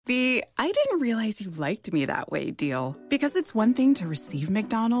the I didn't realize you liked me that way deal. Because it's one thing to receive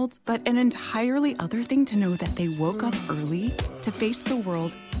McDonald's, but an entirely other thing to know that they woke up early to face the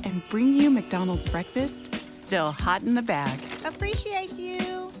world and bring you McDonald's breakfast still hot in the bag. Appreciate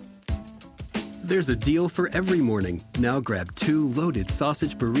you. There's a deal for every morning. Now grab 2 loaded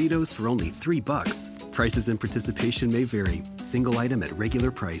sausage burritos for only $3. Prices and participation may vary. Single item at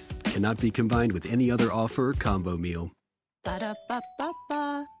regular price. Cannot be combined with any other offer or combo meal.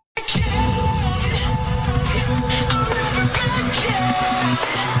 Ba-da-ba-ba-ba.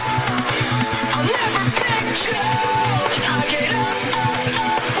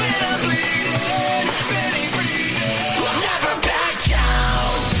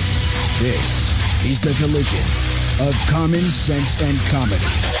 This is the collision of common sense and comedy.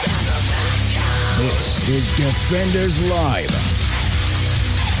 This is Defenders Live.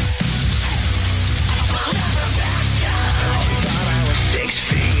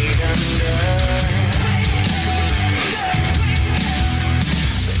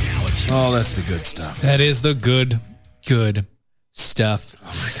 Oh, that's the good stuff. That is the good stuff. Oh,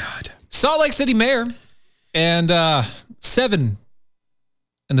 my God. Salt Lake City Mayor and the 7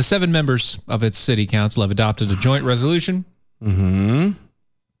 members of its city council have adopted a joint resolution that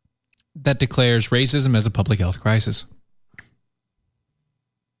declares racism as a public health crisis.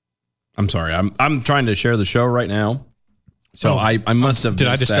 I'm sorry. I'm trying to share the show right now. So I must have. Did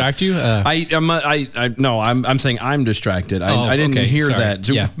I distract you? No, I'm saying I'm distracted. I didn't hear that.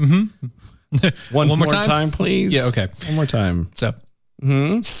 Yeah. One more time, please. Yeah. Okay. One more time. So,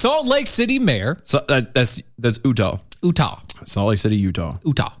 Salt Lake City Mayor. So that's Utah. Utah. Salt Lake City, Utah.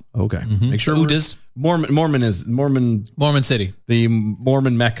 Utah. Okay. Make sure Utah's Mormon City. The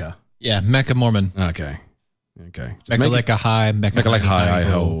Mormon Mecca. Yeah, Mecca Mormon. Okay. Mecca High. Mecca High.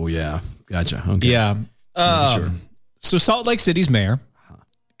 Oh, yeah. Gotcha. Okay. Yeah. Sure. So Salt Lake City's mayor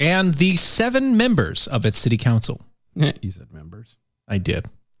and the 7 members of its city council. Yeah, you said members. I did.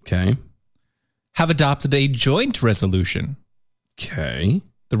 Okay. Have adopted a joint resolution. Okay.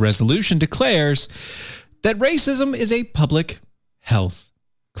 The resolution declares that racism is a public health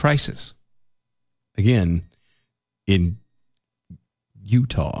crisis. Again, in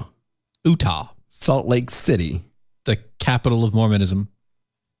Utah. Salt Lake City. The capital of Mormonism.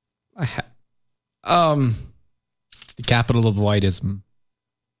 The capital of whiteism.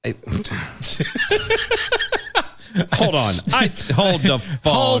 Hold on. Hold the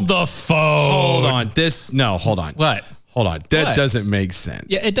phone. Hold the phone. Hold on. Hold on. What? Hold on. That What? doesn't make sense.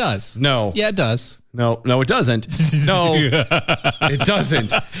 Yeah, it does. No. Yeah, it does. No, it doesn't. No, it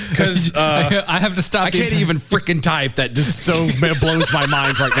doesn't. Because I have to stop. I can't even freaking type. That just so blows my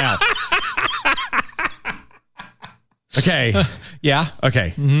mind right now. Okay. Yeah.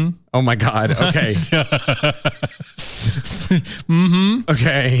 Okay. Oh my God. Okay.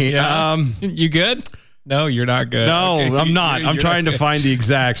 Okay. Yeah. You good? No, you're not good. No, Okay. I'm not. I'm trying to find the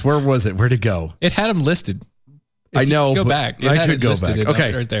exacts. Where was it? Where'd it go? It had them listed. I know. Go back. I could go back.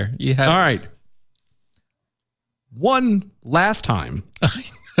 Okay. Right there. You had All right. One last time.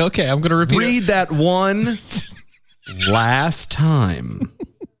 Okay, I'm going to repeat. Read that one last time.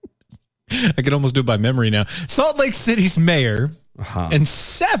 I can almost do it by memory now. Salt Lake City's mayor and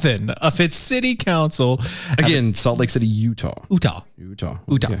 7 of its city council. Again, Salt Lake City, Utah.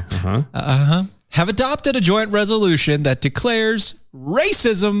 Okay. Have adopted a joint resolution that declares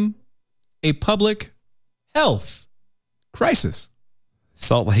racism a public health crisis.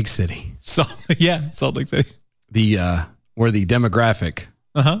 Salt Lake City. Salt Lake City. Where the demographic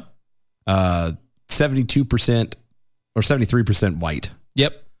 72% or 73% white.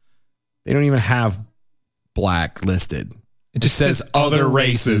 Yep. They don't even have black listed. It just says other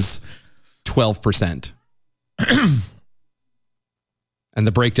races 12%. And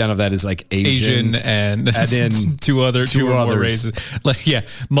the breakdown of that is like Asian and then two others. races. Like, yeah,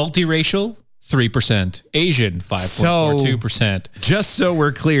 multiracial 3%, Asian 5.42%. Just so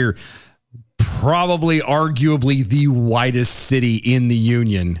we're clear, probably arguably the whitest city in the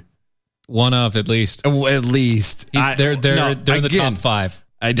union. One of at least. At least. They're in the top 5.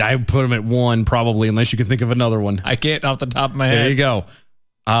 I put them at 1 probably, unless you can think of another one. I can't off the top of my head. There you go.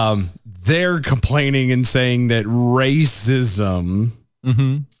 They're complaining and saying that racism.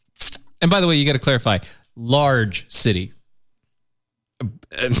 Mm-hmm. And by the way, you got to clarify, large city.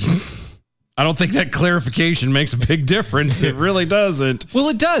 I don't think that clarification makes a big difference. It really doesn't. Well,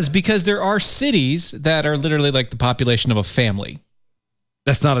 it does, because there are cities that are literally like the population of a family.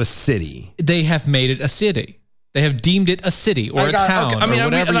 That's not a city. They have made it a city. They have deemed it a city or a town or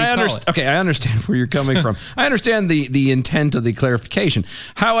whatever you call it. Okay, I understand where you're coming from. I understand the intent of the clarification.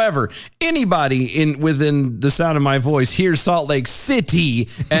 However, anybody within the sound of my voice hears Salt Lake City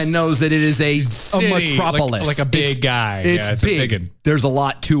and knows that it is a metropolis. Like a big guy. It's big. There's a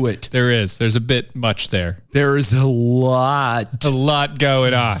lot to it. There is. There's a bit much there. There is a lot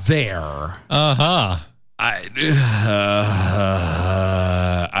going on. There. Uh-huh.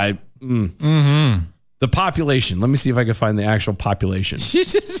 The population. Let me see if I can find the actual population.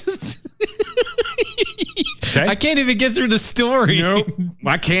 Okay. I can't even get through the story. Nope.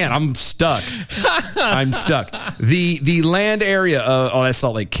 I can't. I'm stuck. The land area of that's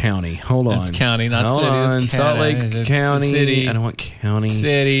Salt Lake County. Hold on. That's county, not city. It's Salt Lake County. City. I don't want county.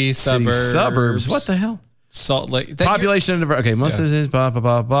 City, suburbs. What the hell? Salt Lake. Population. Okay, most of it is blah, blah,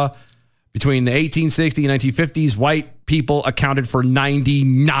 blah, blah. Between the 1860 and 1950s, white people accounted for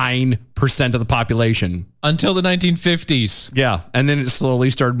 99% of the population. Until the 1950s. Yeah. And then it slowly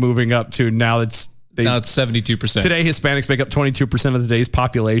started moving up to now it's 72%. Today, Hispanics make up 22% of today's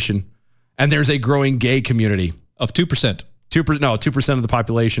population. And there's a growing gay community. Of 2%. 2% of the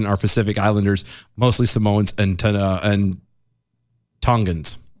population are Pacific Islanders, mostly Samoans and Tongans.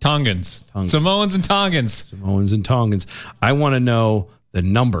 Tongans. Samoans and Tongans. Samoans and Tongans. I want to know the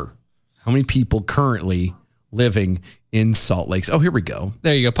number. How many people currently living in Salt Lake? Oh, here we go.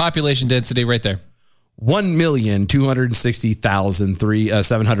 There you go. Population density right there.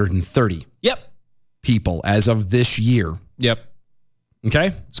 1,260,730. Yep. People as of this year. Yep. Okay.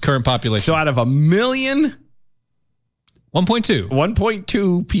 It's current population. So out of 1 million, 1.2.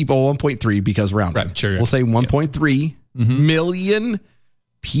 1.2 people, 1.3 because rounding. Right, sure. We'll say 1.3 million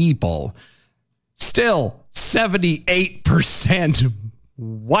people. Still 78%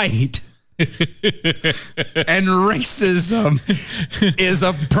 white. And racism is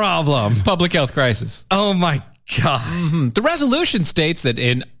a problem. Public health crisis. Oh my God. Mm-hmm. The resolution states that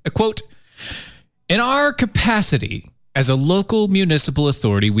in our capacity as a local municipal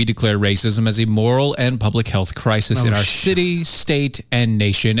authority, we declare racism as a moral and public health crisis in our city, state, and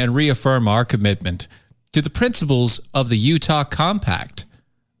nation, and reaffirm our commitment to the principles of the Utah Compact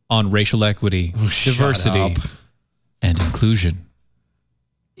on racial equity, diversity, and inclusion.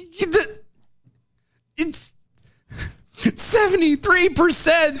 It's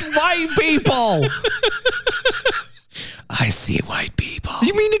 73% white people. I see white people.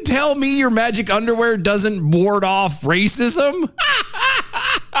 You mean to tell me your magic underwear doesn't ward off racism?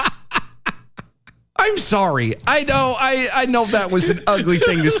 I'm sorry. I know that was an ugly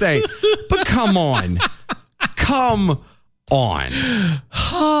thing to say, but come on. Come on.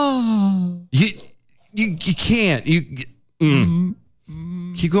 You can't.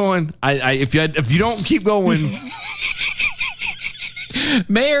 Keep going. If you don't keep going.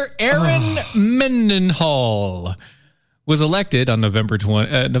 Mayor Aaron Mendenhall was elected on November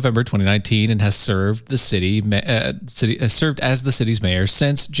 2019 and has served the city served as the city's mayor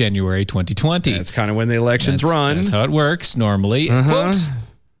since January 2020. That's kind of when the elections run. That's how it works normally. Quote,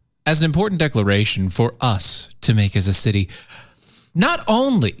 as an important declaration for us to make as a city, not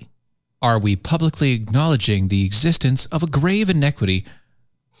only are we publicly acknowledging the existence of a grave inequity.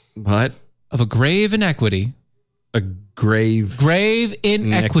 What? Of a grave inequity. A grave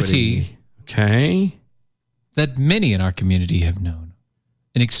inequity. Okay. That many in our community have known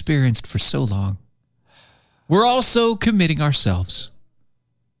and experienced for so long. We're also committing ourselves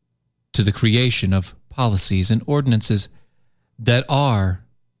to the creation of policies and ordinances that are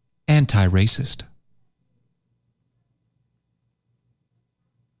anti-racist.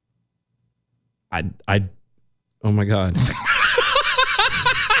 Oh my God.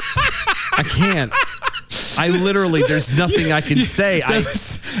 I can't. I literally, there's nothing I can say.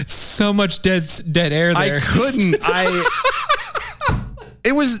 So much dead air there. I couldn't.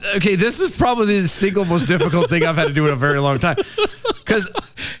 It was, okay, this was probably the single most difficult thing I've had to do in a very long time. Because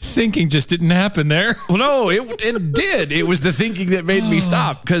thinking just didn't happen there. Well, no, it did. It was the thinking that made me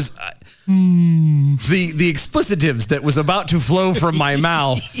stop. Because the explicitives that was about to flow from my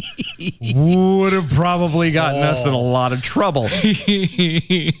mouth would have probably gotten us in a lot of trouble.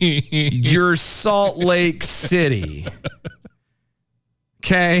 You're Salt Lake City.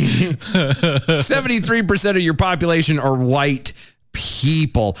 Okay. 73% of your population are white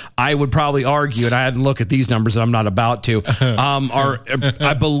people. I would probably argue, and I had to look at these numbers and I'm not about to,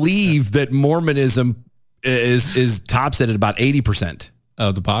 I believe that Mormonism is tops it at about 80%.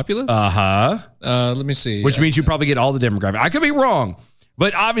 Of the populace? Let me see. Which means you probably get all the demographic. I could be wrong,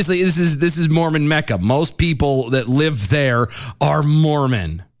 but obviously this is Mormon Mecca. Most people that live there are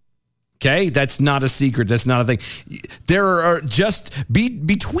Mormon. Okay, that's not a secret. That's not a thing. There are just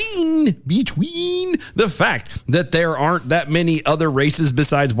between the fact that there aren't that many other races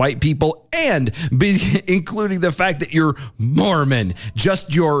besides white people, and including the fact that you're Mormon,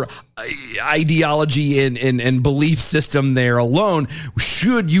 just your ideology and belief system there alone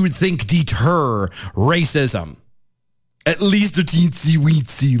should, you would think, deter racism at least a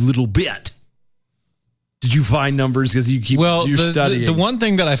teensy-weensy little bit. Did you find numbers because you keep studying? The one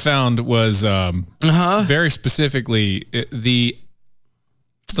thing that I found was very specifically the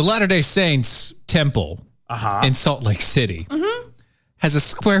Latter-day Saints temple in Salt Lake City has a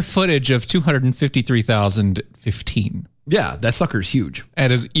square footage of 253,015. Yeah, that sucker's huge. That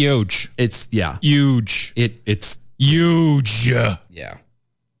is huge. It's huge. It's huge. Yeah.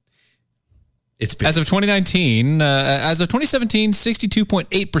 It's big. As of 2017,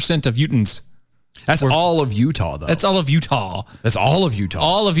 62.8% of Utahns. That's all of Utah, though. That's all of Utah. That's all of Utah.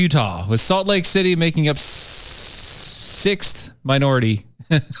 All of Utah, with Salt Lake City making up 6th minority.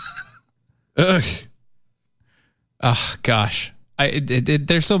 Ugh. Oh, gosh.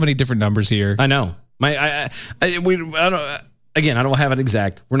 There's so many different numbers here. I know. I don't have it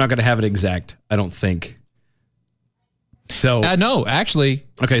exact. We're not going to have it exact, I don't think. So no, actually.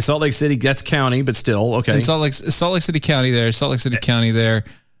 Okay, Salt Lake City, that's county, but still, okay. In Salt Lake City County there.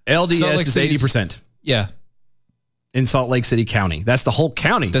 LDS is 80%. Yeah. In Salt Lake City County. That's the whole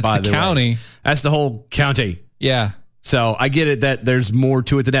county, That's by the the county. way. That's the whole county. Yeah. So I get it that there's more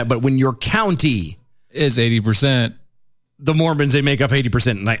to it than that. But when your county is 80%, the Mormons, they make up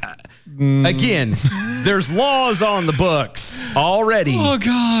 80%. And again, there's laws on the books already. Oh,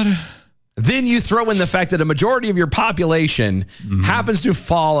 God. Then you throw in the fact that a majority of your population happens to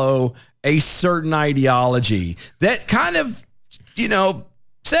follow a certain ideology that kind of,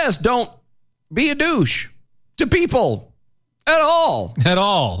 says don't be a douche to people at all. At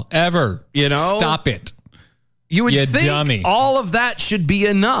all. Ever. Stop it. You would think all of that should be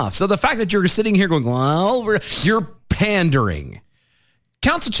enough. So the fact that you're sitting here going, well, you're pandering.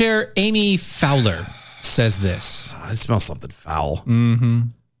 Council Chair Amy Fowler says this. I smell something foul. Mm-hmm.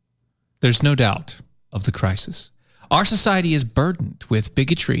 There's no doubt of the crisis. Our society is burdened with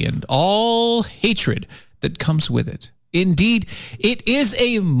bigotry and all hatred that comes with it. Indeed, it is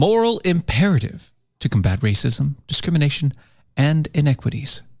a moral imperative to combat racism, discrimination, and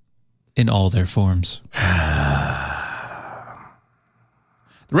inequities in all their forms.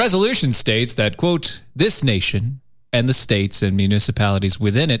 The resolution states that, quote, this nation and the states and municipalities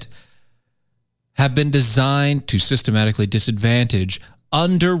within it have been designed to systematically disadvantage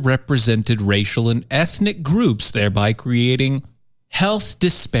underrepresented racial and ethnic groups, thereby creating health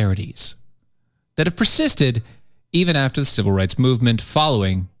disparities that have persisted even after the civil rights movement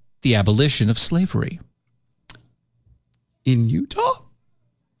following the abolition of slavery. In Utah?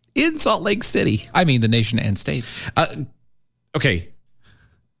 In Salt Lake City? I mean, the nation and state. Okay.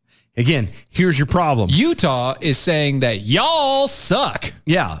 Again, here's your problem. Utah is saying that y'all suck.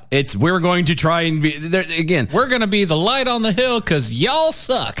 Yeah, we're going to try and be there again. We're going to be the light on the hill because y'all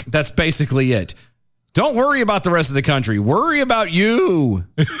suck. That's basically it. Don't worry about the rest of the country. Worry about you.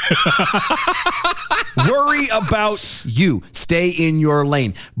 Worry about you. Stay in your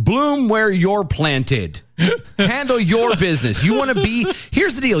lane. Bloom where you're planted. Handle your business. You want to be,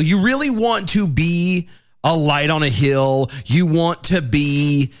 here's the deal. You really want to be a light on a hill. You want to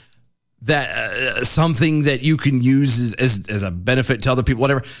be that something that you can use as a benefit to other people,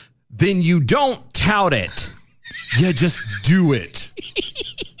 whatever. Then you don't tout it. You just do it.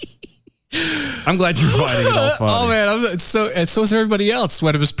 I'm glad you're finding it all funny. Oh man, so is everybody else.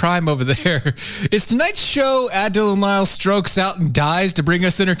 What it was Prime over there. Is tonight's show Ad Dylan Lyles strokes out and dies to bring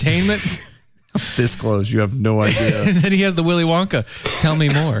us entertainment? This close, you have no idea. And then he has the Willy Wonka. Tell me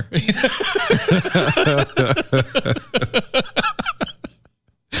more.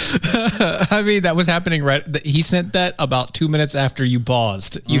 I mean, that was happening right. He sent that about 2 minutes after you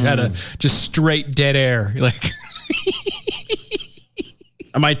paused. You had a just straight dead air. Like.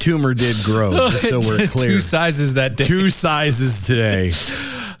 My tumor did grow, just so we're clear. 2 sizes that day. 2 sizes today.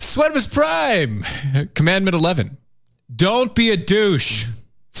 Sweatmas Prime. Commandment 11. Don't be a douche,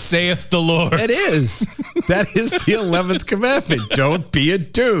 saith the Lord. It is. That is the 11th commandment. Don't be a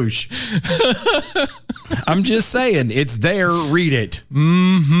douche. I'm just saying, it's there. Read it.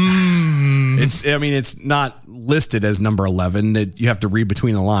 Mm-hmm. It's not listed as number 11. You have to read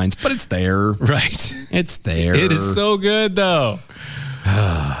between the lines, but it's there. Right. It's there. It is so good, though.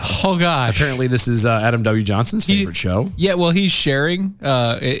 Oh, gosh. Apparently, this is Adam W. Johnson's favorite show. Yeah, well, he's sharing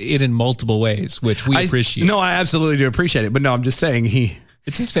it in multiple ways, which we appreciate. No, I absolutely do appreciate it. But no, I'm just saying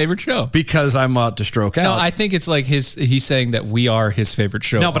It's his favorite show. Because I'm about to stroke out. No, I think it's like he's saying that we are his favorite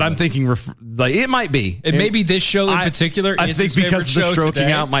show. No, but I'm thinking like it might be. And maybe this show in particular I is think his because the favorite show stroking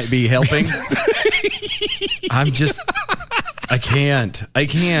today. out might be helping. I can't.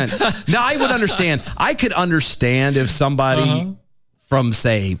 Now, I would understand. I could understand if somebody from,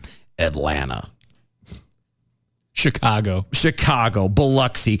 say, Atlanta, Chicago,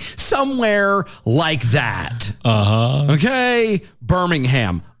 Biloxi, somewhere like that. Okay.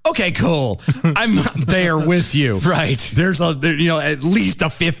 Birmingham. Okay, cool. I'm there with you. Right. There's at least a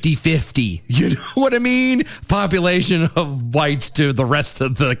 50-50. You know what I mean? Population of whites to the rest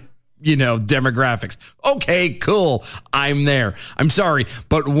of the demographics. Okay, cool. I'm there. I'm sorry.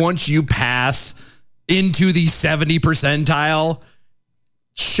 But once you pass into the 70 percentile,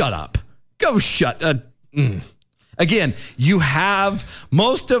 shut up. Go shut. Again, you have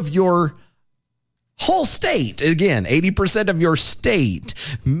most of your whole state. Again, 80% of your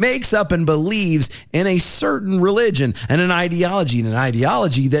state makes up and believes in a certain religion and an ideology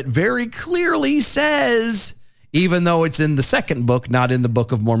that very clearly says, even though it's in the second book, not in the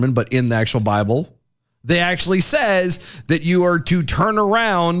Book of Mormon, but in the actual Bible, they actually says that you are to turn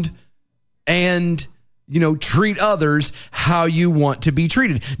around and, treat others how you want to be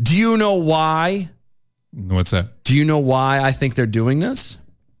treated. Do you know why? What's that? Do you know why I think they're doing this?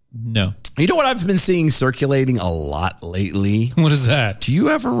 No. You know what I've been seeing circulating a lot lately? What is that? Do you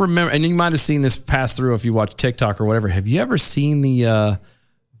ever remember, and you might have seen this pass through if you watch TikTok or whatever, have you ever seen the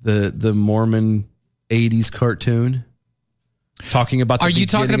Mormon 80s cartoon talking about the Are you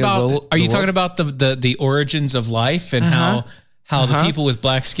talking about the origins of life and how the people with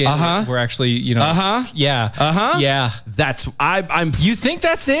black skin were actually, yeah. That's I'm You think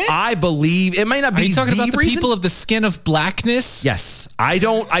that's it? I believe it might not be. Are you talking about the reason? people of the skin of blackness? Yes. I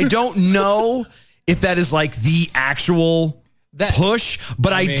don't know if that is like the actual push,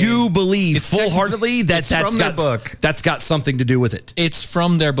 but I do believe full-heartedly that that's got something to do with it. It's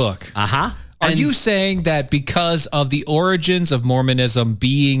from their book. Are you saying that because of the origins of Mormonism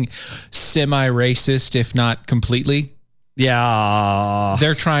being semi-racist, if not completely? Yeah.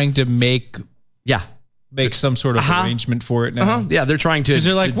 They're trying to make some sort of arrangement for it now. Yeah, they're trying to. Because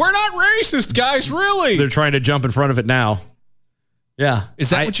they're like, we're not racist, guys, really. They're trying to jump in front of it now. Yeah.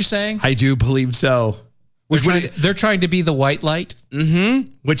 Is that what you're saying? I do believe so. They're trying to be the white light?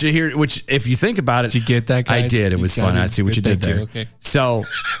 Mm-hmm. Which if you think about it. Did you get that, guys? I did. It was fun. I see what you did there. Okay. So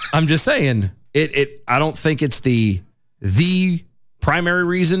I'm just saying, I don't think it's the primary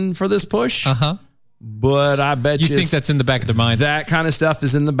reason for this push. But I bet you think that's in the back of their minds. That kind of stuff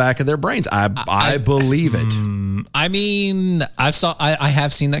is in the back of their brains. I believe it. I mean, I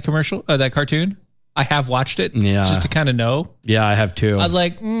have seen that commercial, that cartoon. I have watched it, just to kind of know. Yeah, I have too. I was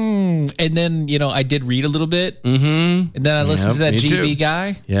like, and then I did read a little bit, and then I listened to that GB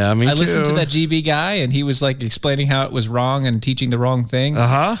guy. Yeah, me too. I listened to that GB guy, and he was like explaining how it was wrong and teaching the wrong thing.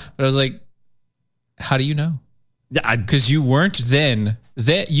 But I was like, how do you know? Yeah, because you weren't then.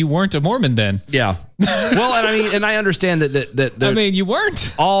 That you weren't a Mormon then. Yeah. Well, and I understand that you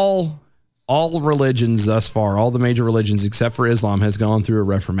weren't. All religions thus far, all the major religions except for Islam, has gone through a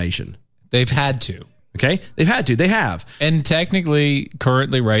reformation. They've had to. Okay, they've had to. They have. And technically,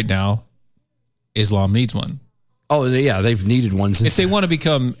 currently, right now, Islam needs one. Oh yeah, they've needed one since. If they want to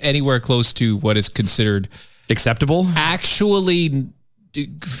become anywhere close to what is considered acceptable, actually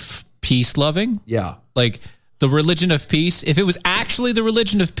peace loving. Yeah, like. The religion of peace. If it was actually the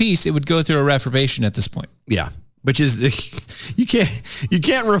religion of peace, it would go through a reformation at this point. Yeah, which is you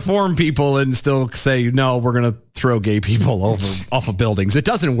can't reform people and still say no. We're going to throw gay people off of buildings. It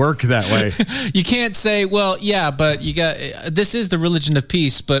doesn't work that way. You can't say, well, yeah, but you got this is the religion of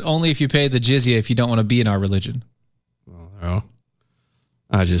peace, but only if you pay the jizya if you don't want to be in our religion. Oh,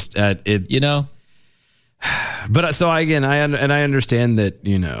 I just But so I understand that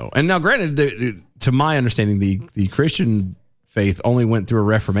and now granted. To my understanding, the Christian faith only went through a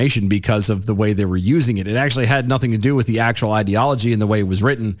reformation because of the way they were using it. It actually had nothing to do with the actual ideology and the way it was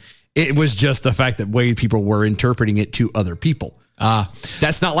written. It was just the fact that way people were interpreting it to other people.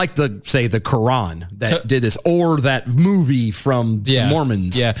 That's not like the Quran that did this or that movie from the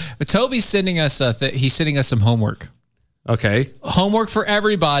Mormons. Yeah, but Toby's sending us he's sending us some homework. Okay, homework for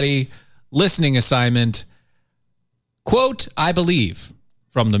everybody. Listening assignment. Quote: I believe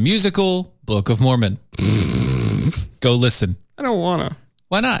from the musical Book of Mormon. Go listen. I don't want to.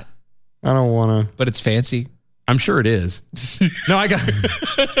 Why not? I don't want to. But it's fancy. I'm sure it is. No, I got.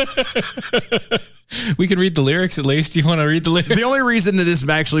 We can read the lyrics at least. Do you want to read the lyrics? The only reason that this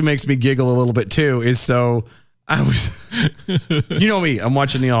actually makes me giggle a little bit too is so I was. You know me. I'm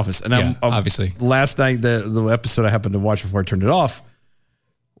watching The Office, and I'm obviously last night the episode I happened to watch before I turned it off.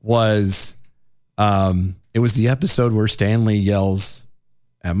 was it was the episode where Stanley yells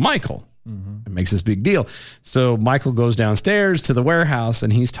at Michael. It makes this big deal. So Michael goes downstairs to the warehouse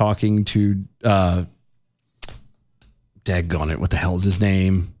and he's talking to daggone it, what the hell is his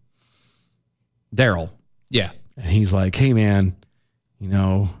name? Daryl. Yeah. And he's like, hey man,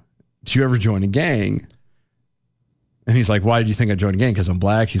 did you ever join a gang? And he's like, why did you think I joined a gang? Because I'm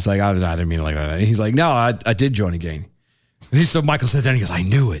black? He's like, I didn't mean it like that. And he's like, no, I did join a gang. And so Michael sits down and he goes, I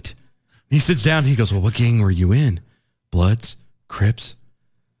knew it. He sits down and he goes, well, what gang were you in? Bloods? Crips?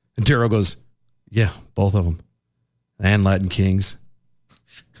 And Daryl goes, yeah, both of them. And Latin Kings.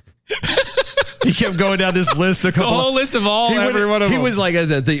 He kept going down this list. The whole list of every one of them. He was like,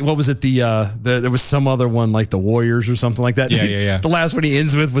 what was it? There was some other one like the Warriors or something like that. Yeah. The last one he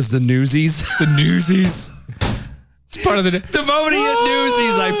ends with was the Newsies. The Newsies. It's part of the moment he hit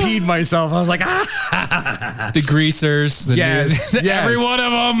Newsies, I peed myself. I was like, ah. The Greasers. Yes. Every one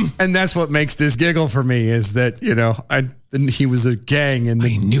of them. And that's what makes this giggle for me is that, he was a gang in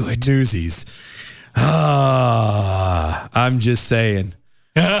the Newsies. I'm just saying.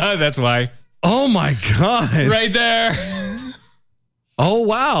 That's why. Oh my God. Right there. Oh,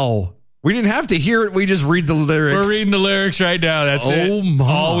 wow. We didn't have to hear it. We just read the lyrics. We're reading the lyrics right now. That's it. Oh my.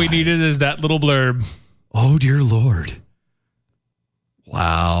 All we needed is that little blurb. Oh, dear Lord.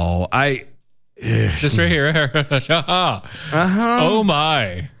 Wow. This right here. Oh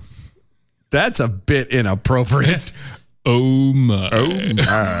my. That's a bit inappropriate. Oh my. Oh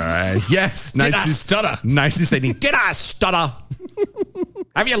my. Yes. Did I stutter? Nice to say. Did I stutter?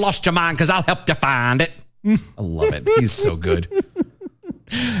 Have you lost your mind? Because I'll help you find it. I love it. He's so good.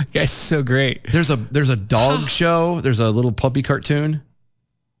 Guy's so great. There's a dog show. There's a little puppy cartoon.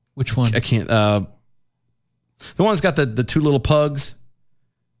 Which one? I can't. The one that's got the two little pugs,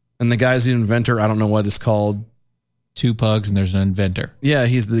 and the guy's the inventor. I don't know what it's called. Two pugs and there's an inventor. Yeah,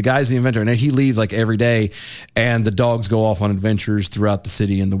 the guy's the inventor, and he leaves like every day, and the dogs go off on adventures throughout the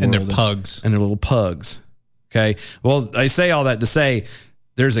city and the world. And they're pugs. And they're little pugs. Okay. Well, I say all that to say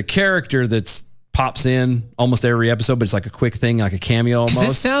there's a character that's pops in almost every episode, but it's like a quick thing, like a cameo almost.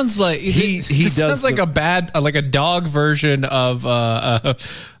 This sounds like he sounds like a dog version of what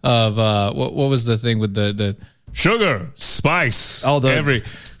was the thing with the sugar, spice,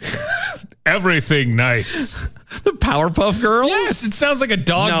 everything nice. The Powerpuff Girls? Yes, it sounds like a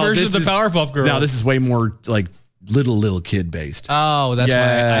dog version of the Powerpuff Girls. No, this is way more like little kid based. Oh, that's why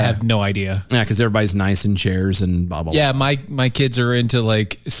I have no idea. Yeah, because everybody's nice in chairs and blah, blah, blah. Yeah, my kids are into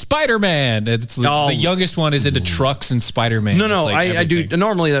like Spider-Man. It's the youngest one is into trucks and Spider-Man. No, I do.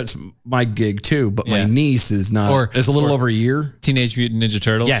 Normally that's my gig too, but my niece is not. It's a little over a year. Teenage Mutant Ninja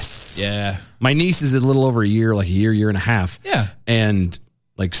Turtles? Yes. Yeah. My niece is a little over a year, like a year and a half. Yeah. And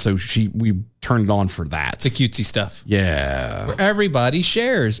like, so we turned it on for that. It's the cutesy stuff. Yeah. Where everybody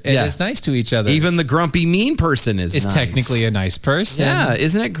shares and is nice to each other. Even the grumpy mean person is nice. Technically a nice person. Yeah.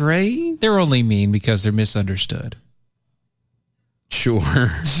 Isn't it great? They're only mean because they're misunderstood.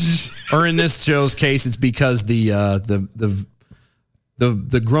 Sure. Or in this show's case, it's because the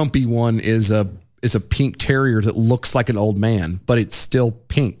grumpy one is a pink terrier that looks like an old man, but it's still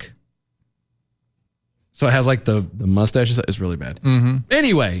pink. So it has like the mustache. It's really bad. Mm-hmm.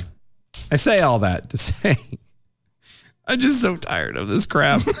 Anyway, I say all that to say I'm just so tired of this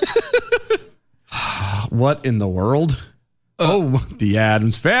crap. What in the world? The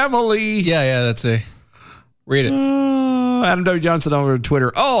Addams Family. Yeah, that's it. Read it. Adam W. Johnson over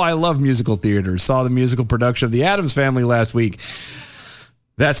Twitter. Oh, I love musical theater. Saw the musical production of The Addams Family last week.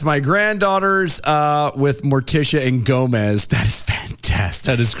 That's my granddaughters with Morticia and Gomez. That is fantastic.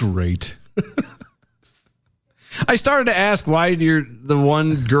 That is great. I started to ask why the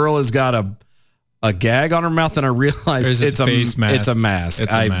one girl has got a gag on her mouth, and I realized it's a face mask. It's a mask.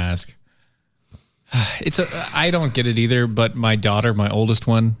 It's a mask. I don't get it either, but my daughter, my oldest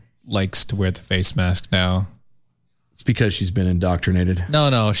one, likes to wear the face mask now. It's because she's been indoctrinated.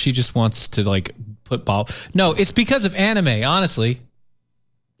 No, she just wants to like put ball. No, it's because of anime, honestly.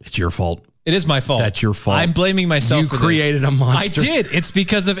 It's your fault. It is my fault. That's your fault. I'm blaming myself. You created a monster. I did. It's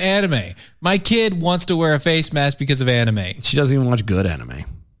because of anime. My kid wants to wear a face mask because of anime. She doesn't even watch good anime.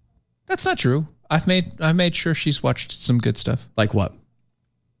 That's not true. I made sure she's watched some good stuff. Like what?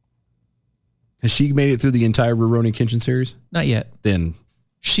 Has she made it through the entire Rurouni Kenshin series? Not yet. Then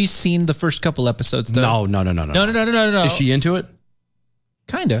she's seen the first couple episodes. Though. No. Is she into it?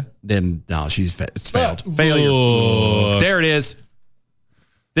 Kinda. Then no, it's failed. Failure. There it is.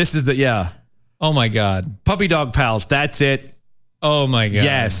 This is Oh my God. Puppy Dog Pals. That's it. Oh my God.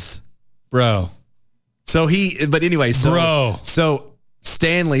 Yes. Bro. So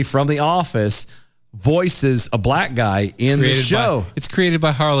Stanley from The Office voices a black guy in the show. It's created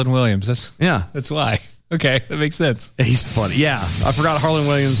by Harlan Williams. That's why. Okay, that makes sense. He's funny. Yeah, I forgot Harlan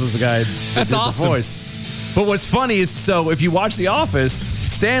Williams was the guy that That's did awesome. the voice. But what's funny is, so if you watch The Office,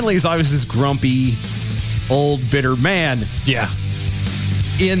 Stanley is obviously this grumpy, old, bitter man. Yeah.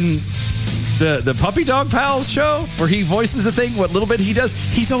 In the Puppy Dog Pals show, where he voices the thing, what little bit he does,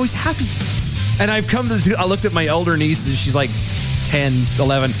 he's always happy. And I looked at my older niece, and she's like 10,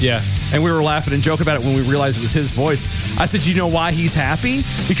 11. Yeah. And we were laughing and joking about it when we realized it was his voice. I said, you know why he's happy?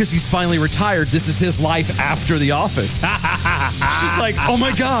 Because he's finally retired. This is his life after The Office. She's like, oh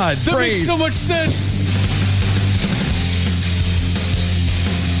my God. That makes so much sense.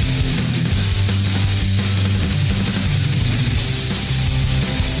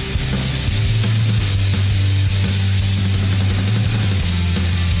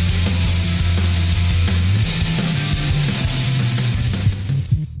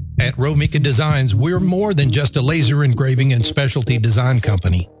 At Romika Designs, we're more than just a laser engraving and specialty design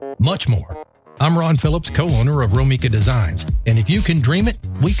company. Much more. I'm Ron Phillips, co-owner of Romika Designs, and if you can dream it,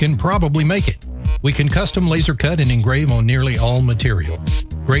 we can probably make it. We can custom laser cut and engrave on nearly all material.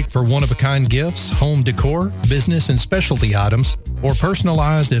 Great for one-of-a-kind gifts, home decor, business and specialty items, or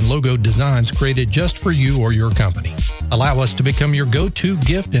personalized and logoed designs created just for you or your company. Allow us to become your go-to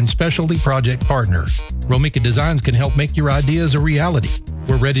gift and specialty project partner. Romika Designs can help make your ideas a reality.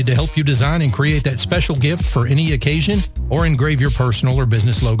 We're ready to help you design and create that special gift for any occasion or engrave your personal or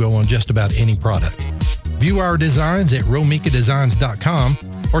business logo on just about any product. View our designs at romikadesigns.com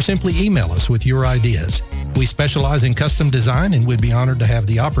or simply email us with your ideas. We specialize in custom design and would be honored to have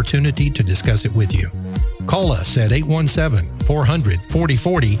the opportunity to discuss it with you. Call us at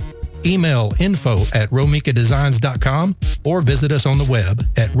 817-400-4040, email info@romikadesigns.com, or visit us on the web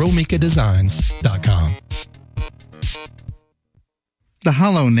at romikadesigns.com. The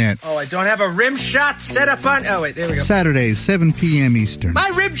HoloNet. Oh, I don't have a rim shot set up on... Oh, wait, there we go. Saturdays, 7 p.m. Eastern.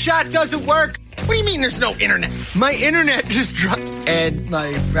 My rim shot doesn't work. What do you mean there's no internet? My internet just dropped. And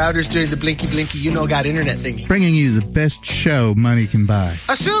my router's doing the blinky, got internet thingy. Bringing you the best show money can buy.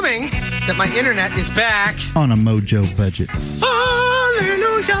 Assuming that my internet is back. On a Mojo budget.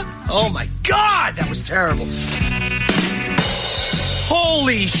 Hallelujah. Oh, my God, that was terrible.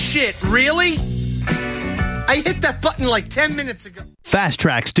 Holy shit, really? I hit that button like 10 minutes ago. Fast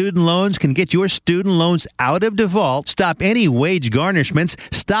Track Student Loans can get your student loans out of default, stop any wage garnishments,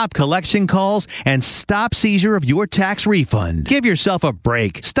 stop collection calls, and stop seizure of your tax refund. Give yourself a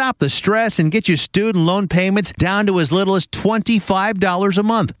break. Stop the stress and get your student loan payments down to as little as $25 a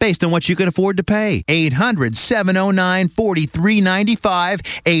month based on what you can afford to pay. 800-709-4395.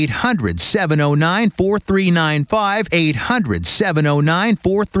 800-709-4395.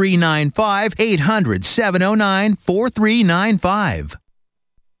 800-709-4395. 800-709-4395.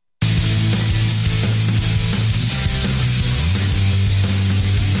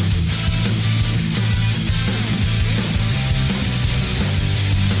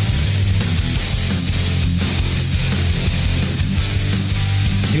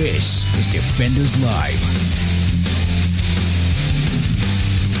 This is Defenders Live.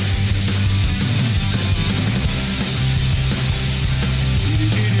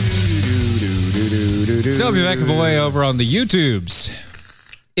 Sylvia McAvoy over on the YouTubes.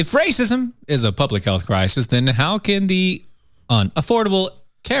 If racism is a public health crisis, then how can the Unaffordable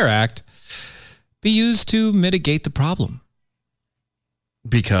Care Act be used to mitigate the problem?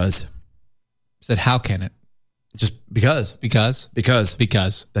 Because. Said, how can it? Just because. Because. Because.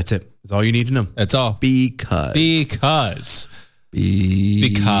 Because. That's it. That's all you need to know. That's all. Because. Because.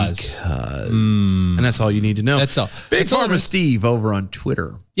 Because. And that's all you need to know. That's all. Big Pharma Steve over on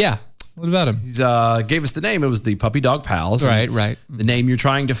Twitter. Yeah. What about him? He's gave us the name. It was the Puppy Dog Pals. Right. The name you're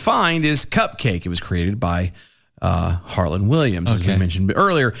trying to find is Cupcake. It was created by Harlan Williams, as we mentioned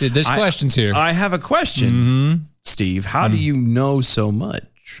earlier. There's questions here. I have a question, Steve. How do you know so much?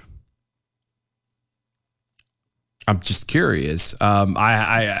 I'm just curious.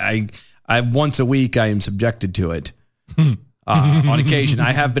 I once a week I am subjected to it. On occasion,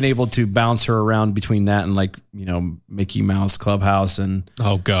 I have been able to bounce her around between that and Mickey Mouse Clubhouse and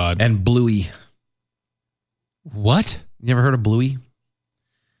and Bluey. What? You ever heard of Bluey?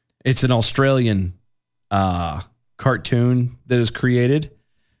 It's an Australian cartoon that is created,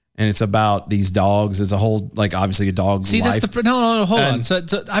 and it's about these dogs. It's a whole obviously a dog's life. That's no. Hold on. So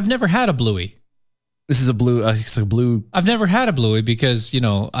I've never had a Bluey. This is a blue. It's a blue. I've never had a Bluey because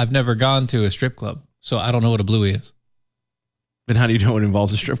I've never gone to a strip club, so I don't know what a Bluey is. Then how do you know it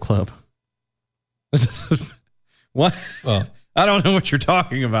involves a strip club? What? Well, I don't know what you're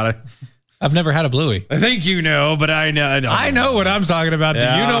talking about. I've never had a Bluey. I think you know, but I know. I know what I'm talking about.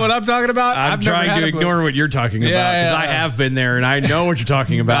 Yeah. Do you know what I'm talking about? I'm trying to ignore what you're talking about because I have been there and I know what you're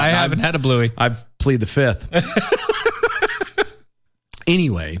talking about. I haven't had a Bluey. I plead the fifth.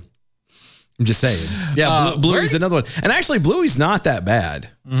 Anyway, I'm just saying. Yeah, Bluey's another one. And actually, Bluey's not that bad.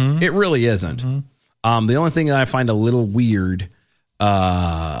 Mm-hmm. It really isn't. Mm-hmm. The only thing that I find a little weird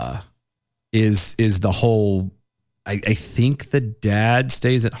is the whole... I think the dad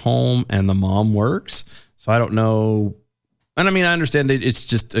stays at home and the mom works. So I don't know. And I mean, I understand it's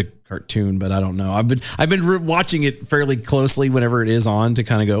just a cartoon, but I don't know. I've been watching it fairly closely whenever it is on to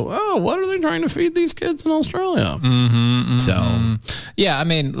kind of go, oh, what are they trying to feed these kids in Australia? Mm-hmm, so, yeah, I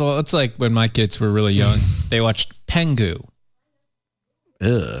mean, well, it's like when my kids were really young, they watched Pengu.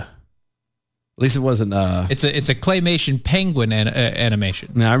 Ugh. At least it wasn't. It's a claymation penguin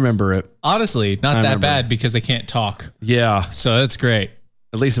animation. Yeah, I remember it. Honestly, not that bad because they can't talk. Yeah, so that's great.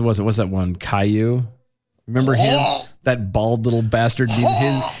 At least it wasn't. What's that one? Caillou. Remember him? That bald little bastard.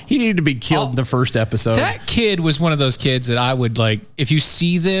 He needed to be killed in the first episode. That kid was one of those kids that I would like. If you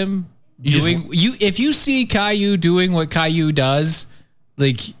see them if you see Caillou doing what Caillou does,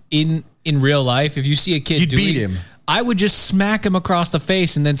 like in real life, if you see a kid, you'd beat him. I would just smack him across the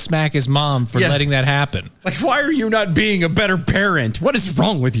face and then smack his mom for letting that happen. It's like, why are you not being a better parent? What is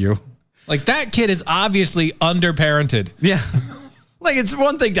wrong with you? Like, that kid is obviously underparented. Yeah. Like, it's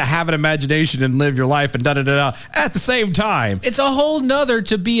one thing to have an imagination and live your life and da-da-da-da. At the same time, it's a whole nother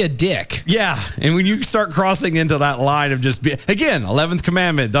to be a dick. Yeah. And when you start crossing into that line of just again, 11th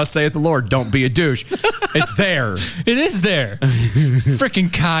commandment, thus saith the Lord, don't be a douche. It's there. It is there.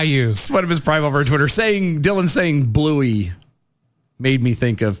 Freaking Caillou. One of his prime over Twitter Dylan saying Bluey made me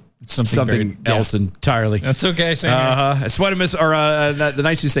think of something else entirely. That's okay. Sweatimus, or the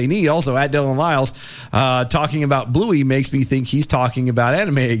Nice Who Say Knee, also at Dylan Lyles, talking about Bluey makes me think he's talking about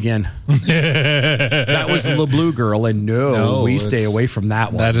anime again. That was the Blue Girl, and we stay away from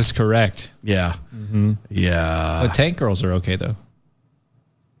that one. That is correct. Yeah. Mm-hmm. Yeah. The Tank Girls are okay, though.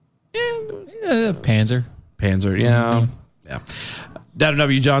 Yeah. Panzer, yeah. Mm-hmm. Yeah. Dad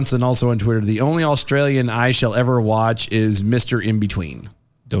W. Johnson also on Twitter. The only Australian I shall ever watch is Mr. In Between.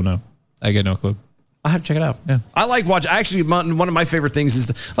 Don't know. I get no clue. I have to check it out. Yeah. I like watching. Actually, one of my favorite things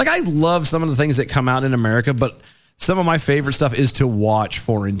is I love some of the things that come out in America, but some of my favorite stuff is to watch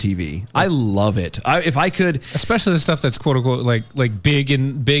foreign TV. I love it. If I could, especially the stuff that's quote unquote like big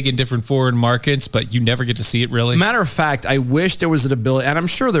in different foreign markets, but you never get to see it really. Matter of fact, I wish there was an ability, and I'm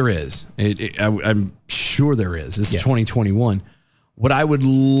sure there is. I'm sure there is. This is 2021. What I would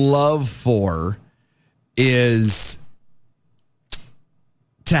love for is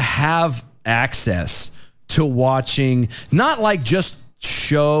to have access to watching, not like just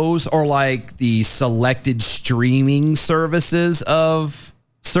shows or like the selected streaming services of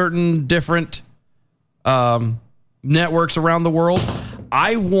certain different networks around the world.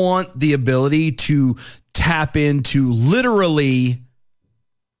 I want the ability to tap into literally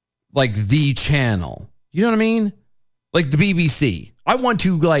like the channel. You know what I mean? Like the BBC. I want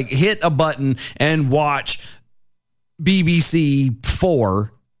to like hit a button and watch BBC 4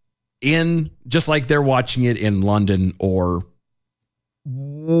 in just like they're watching it in London or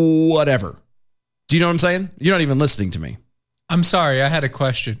whatever. Do you know what I'm saying? You're not even listening to me. I'm sorry. I had a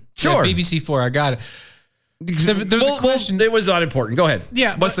question. Sure. Yeah, BBC 4. I got it. There's a question. It was not important. Go ahead.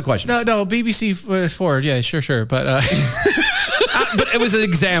 Yeah. What's the question? No, BBC 4. Yeah, sure. But but it was an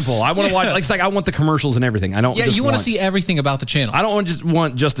example. I want to watch. I want the commercials and everything. I don't. Yeah, you want to see everything about the channel. I don't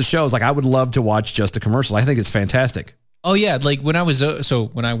want just the shows. Like I would love to watch just the commercials. I think it's fantastic. Oh yeah, like when I was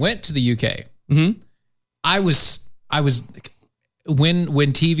when I went to the UK, I was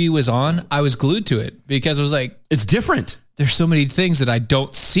when TV was on, I was glued to it because it was like it's different. There's so many things that I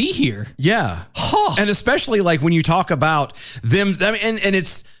don't see here. Yeah, and especially like when you talk about them. I mean, and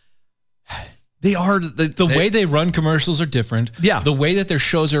it's. They are the way they run commercials are different. Yeah, the way that their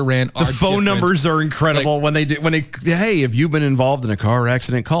shows are ran. The phone numbers are incredible when they hey, if you've been involved in a car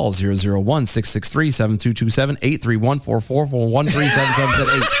accident, call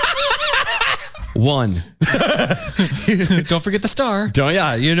 001-663-722-783-144-13778. Don't forget the star.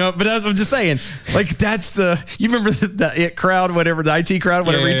 But I'm just saying, like that's you remember the IT crowd, whatever the IT crowd,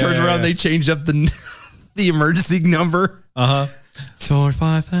 whenever he turns around, they changed up the emergency number. So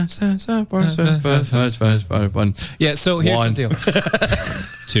 5 Yeah, so here's the deal.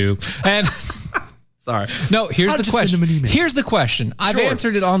 2 and sorry. No, here's the question. Here's the question. I've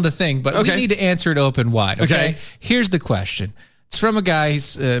answered it on the thing, but we need to answer it open wide. Okay. Here's the question. It's from a guy.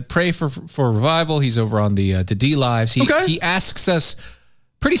 He's pray for revival. He's over on the D Lives. He asks us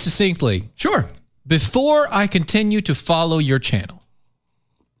pretty succinctly. Sure. Before I continue to follow your channel,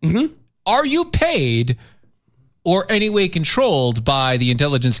 Are you paid or any way controlled by the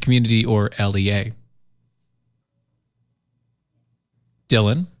intelligence community or LEA?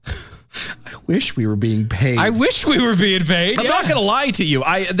 Dylan? I wish we were being paid. I wish we were being paid. I'm not going to lie to you.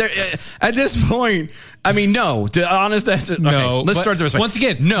 At this point, I mean, no. To honest, No. Let's start this way. Once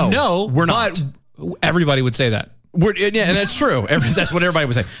again, no, we're not. But everybody would say that. Yeah, and that's true. That's what everybody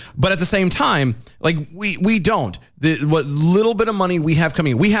would say. But at the same time, like we don't. What little bit of money we have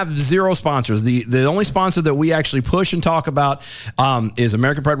coming in, we have zero sponsors. The only sponsor that we actually push and talk about is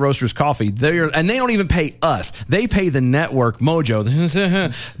American Pride Roasters Coffee. They don't even pay us. They pay the network Mojo.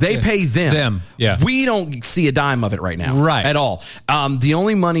 They pay them. Yeah. We don't see a dime of it right now. Right. At all. The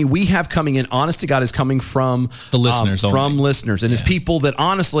only money we have coming in, honest to God, is coming from the listeners. From listeners. And it's people that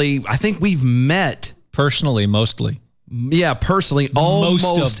honestly, I think we've met. Personally, mostly. Yeah, personally,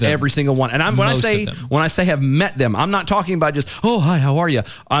 almost every single one. And when I say have met them, I'm not talking about just, oh, hi, how are you?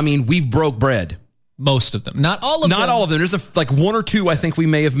 I mean, we've broke bread. Most of them. Not all of them. Not all of them. There's like one or two I think we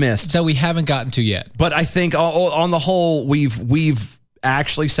may have missed. That we haven't gotten to yet. But I think on the whole, we've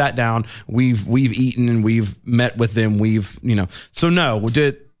actually sat down, we've eaten, and we've met with them. So no,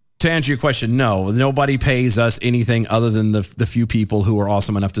 to answer your question, no, nobody pays us anything other than the few people who are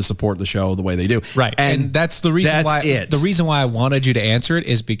awesome enough to support the show the way they do. Right. And that's the reason why the reason why I wanted you to answer it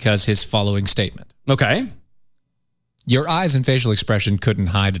is because his following statement. Okay. Your eyes and facial expression couldn't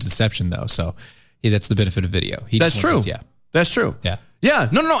hide a deception though. So that's the benefit of video. That's true. Yeah. That's true. Yeah. Yeah,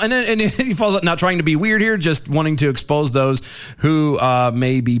 no. And he falls out, not trying to be weird here, just wanting to expose those who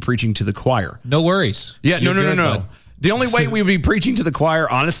may be preaching to the choir. No worries. Yeah, You're no. good. The only way we would be preaching to the choir,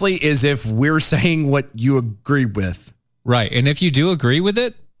 honestly, is if we're saying what you agree with. Right. And if you do agree with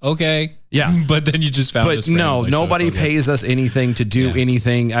it, okay. Yeah. But then you just found us. But no, nobody pays us anything to do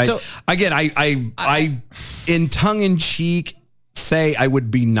anything. I in tongue in cheek say I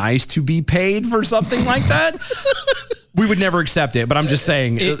would be nice to be paid for something like that. We would never accept it, but I'm just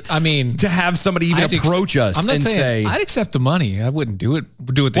saying. To have somebody even approach us and say, I'd accept the money. I wouldn't do it.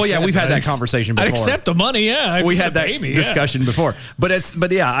 Well, yeah, we've had that conversation before. I'd accept the money. Yeah, we had that discussion before. But I just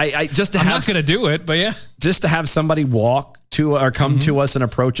to I'm have. not going to do it, but yeah, just to have somebody walk to or come to us and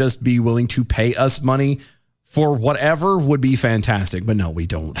approach us, be willing to pay us money for whatever would be fantastic. But no, we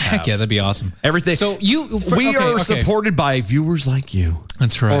don't have. Heck yeah, that'd be awesome. Everything. So we are supported by viewers like you.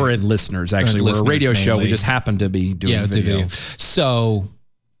 That's right. Or listeners, actually. We're a radio show. We just happen to be doing video. So,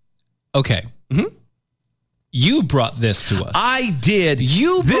 okay. Mm-hmm. You brought this to us. I did.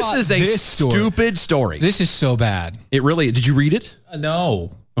 This is a stupid story. This is so bad. It really, did you read it?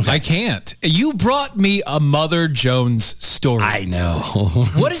 No. Okay. I can't. You brought me a Mother Jones story. I know.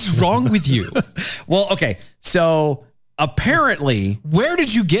 What is wrong with you? Well, okay. So apparently, where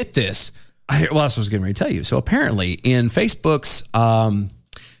did you get this? That's what I was getting ready to tell you. So apparently, in Facebook's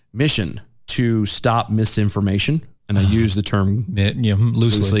mission to stop misinformation, and I use the term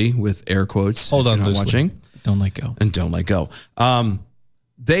loosely with air quotes. Hold on, loosely. Watching. Don't let go. And don't let go.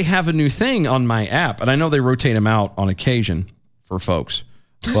 They have a new thing on my app, and I know they rotate them out on occasion for folks.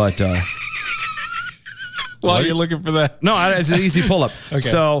 But while you're looking for that, no, it's an easy pull up. Okay.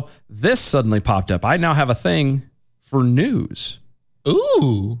 So this suddenly popped up. I now have a thing for news.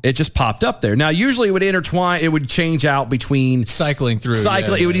 Ooh! It just popped up there. Now, usually it would intertwine. It would change out between cycling through.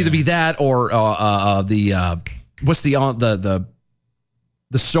 It would either be that or what's the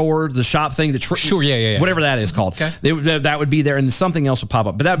store, the shop thing, sure, yeah, whatever that is called. Okay. That would be there, and something else would pop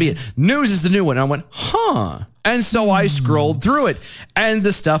up. But that'd be it. News is the new one. And I went, huh. And so I scrolled through it, and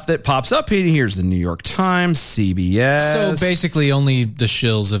the stuff that pops up here's the New York Times, CBS. So basically, only the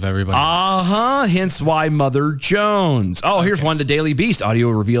shills of everybody. Hence why Mother Jones. Oh, here's one. The Daily Beast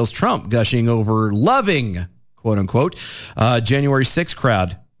audio reveals Trump gushing over loving, quote unquote, January 6th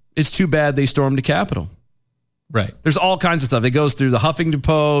crowd. It's too bad they stormed the Capitol. Right. There's all kinds of stuff. It goes through the Huffington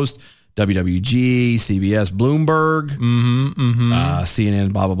Post, WWG, CBS, Bloomberg,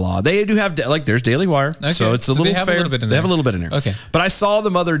 CNN, blah, blah, blah. They do have, there's Daily Wire. Okay. So it's a little fair. They have a little bit in there. Okay. But I saw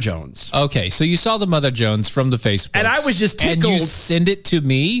the Mother Jones. Okay. So you saw the Mother Jones from the Facebook. And I was just tickled. And you send it to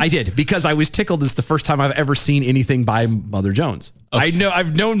me? I did, because I was tickled. It's the first time I've ever seen anything by Mother Jones. Okay.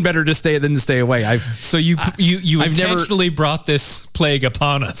 I've known better to stay than to stay away. You intentionally brought this plague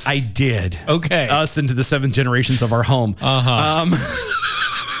upon us. I did. Okay. Us into the 7 generations of our home.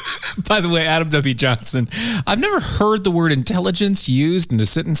 By the way, Adam W. Johnson, I've never heard the word intelligence used in a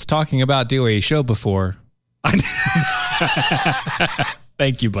sentence talking about doing a show before.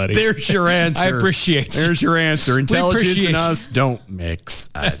 Thank you, buddy. There's your answer. I appreciate you. There's your answer. Intelligence appreciate and you. us don't mix.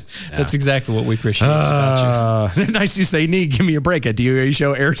 That's exactly what we appreciate about you. Nice you say, Nee, give me a break. A DOA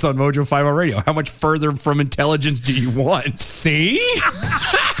show airs on Mojo 50 Radio. How much further from intelligence do you want? See?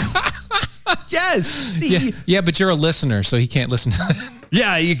 Yes. See? Yeah, but you're a listener, so he can't listen to that.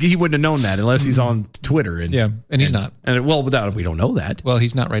 Yeah, he wouldn't have known that unless he's on Twitter. And he's not. And without we don't know that. Well,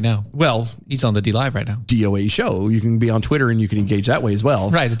 he's not right now. Well, he's on the D Live right now. DOA show. You can be on Twitter and you can engage that way as well.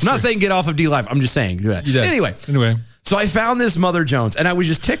 Right. I'm not saying get off of D Live. I'm just saying do that. Anyway. So I found this Mother Jones and I was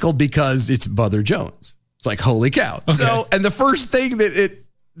just tickled because it's Mother Jones. It's like, holy cow. Okay. So, and the first thing the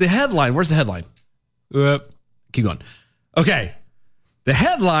headline, where's the headline? Keep going. Okay. The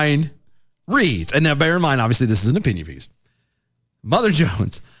headline reads, and now bear in mind, obviously this is an opinion piece. Mother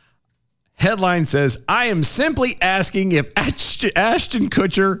Jones. Headline says, I am simply asking if Ashton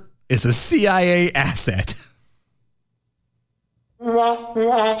Kutcher is a CIA asset.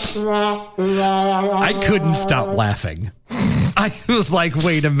 I couldn't stop laughing. I was like,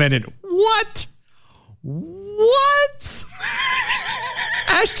 wait a minute. What?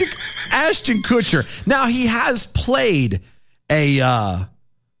 Ashton Kutcher. Now he has played a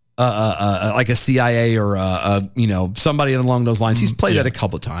like a CIA or somebody along those lines. He's played that a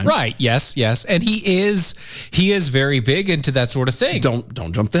couple of times. Right. Yes. And he is very big into that sort of thing. Don't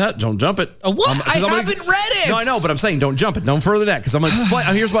jump that. Don't jump it. What? I haven't read it. No, I know, but I'm saying don't jump it. Don't further that because I'm going to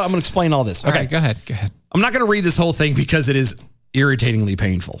explain. Here's what I'm going to explain all this. Okay, all right, go ahead. I'm not going to read this whole thing because it is irritatingly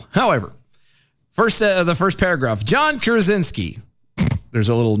painful. However, the first paragraph, John Krasinski. There's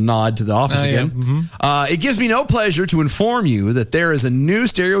a little nod to The Office again. Yeah. Mm-hmm. It gives me no pleasure to inform you that there is a new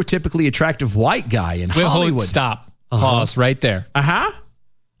stereotypically attractive white guy in Hollywood. Stop. Pause right there. I'm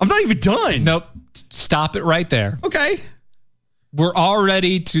not even done. Nope. Stop it right there. Okay. We're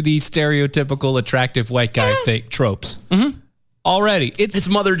already to the stereotypical attractive white guy tropes. Mm-hmm. Already. It's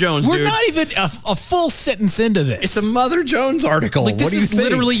Mother Jones, We're dude. not even a full sentence into this. It's a Mother Jones article. Like, this what do you is think?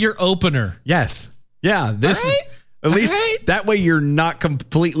 literally your opener. Yes. Yeah. This is... At least that way you're not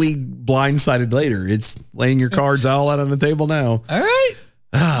completely blindsided later. It's laying your cards all out on the table now. All right.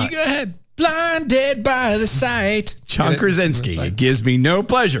 You go ahead. Blinded by the sight. John Krasinski. It gives me no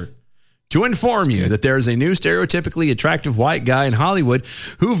pleasure to inform you that there is a new stereotypically attractive white guy in Hollywood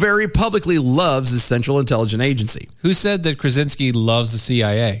who very publicly loves the Central Intelligence Agency. Who said that Krasinski loves the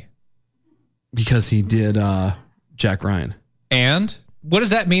CIA? Because he did Jack Ryan. And what does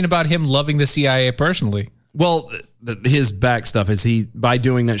that mean about him loving the CIA personally? Well, his back stuff is by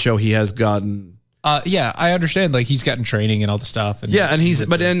doing that show, he has gotten. Yeah, I understand. Like he's gotten training and all the stuff. And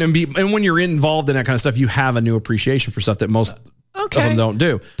and when you're involved in that kind of stuff, you have a new appreciation for stuff that most of them don't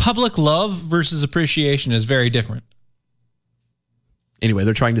do. Public love versus appreciation is very different. Anyway,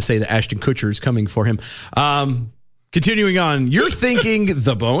 they're trying to say that Ashton Kutcher is coming for him. Continuing on, you're thinking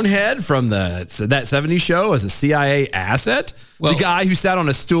the bonehead from that 70s show as a CIA asset? Well, the guy who sat on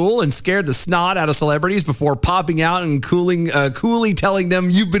a stool and scared the snot out of celebrities before popping out and coolly telling them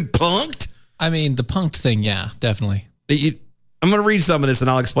you've been punked? I mean, the punked thing, yeah, definitely. I'm going to read some of this and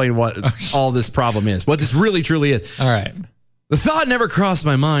I'll explain what all this problem is, what this really truly is. All right. The thought never crossed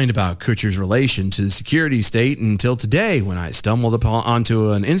my mind about Kutcher's relation to the security state until today when I stumbled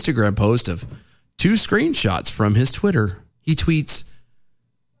onto an Instagram post of 2 screenshots from his Twitter. He tweets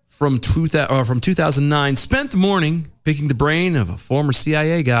from 2009, spent the morning picking the brain of a former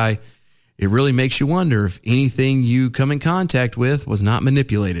CIA guy. It really makes you wonder if anything you come in contact with was not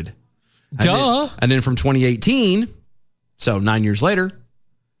manipulated. Duh. And then from 2018, so 9 years later,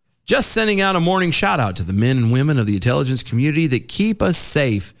 just sending out a morning shout out to the men and women of the intelligence community that keep us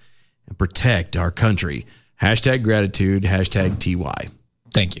safe and protect our country. #gratitude, #TY.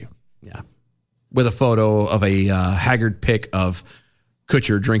 Thank you. Yeah. With a photo of a haggard pic of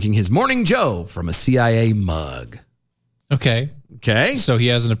Kutcher drinking his Morning Joe from a CIA mug. Okay. So he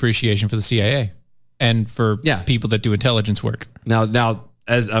has an appreciation for the CIA and for people that do intelligence work. Now,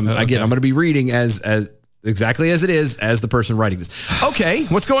 as again, I'm going to be reading as exactly as it is as the person writing this. Okay,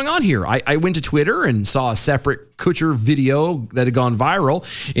 what's going on here? I went to Twitter and saw a separate Kutcher video that had gone viral.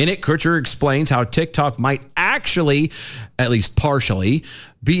 In it, Kutcher explains how TikTok might actually, at least partially,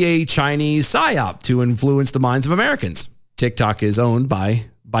 be a Chinese psyop to influence the minds of Americans. TikTok is owned by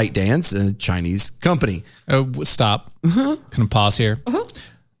ByteDance, a Chinese company. Stop. Can I pause here?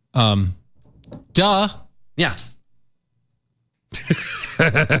 Duh. Yeah.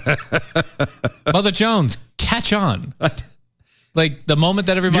 Mother Jones, catch on. Like the moment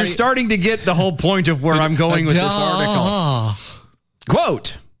that everybody... You're starting to get the whole point of where I'm going with this article.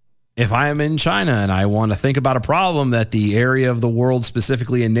 Quote, if I am in China and I want to think about a problem that the area of the world,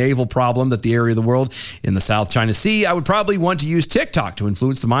 specifically a naval problem, that the area of the world in the South China Sea, I would probably want to use TikTok to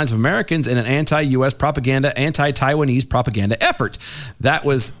influence the minds of Americans in an anti-U.S. propaganda, anti-Taiwanese propaganda effort. That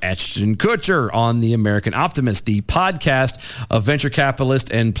was Ashton Kutcher on The American Optimist, the podcast of venture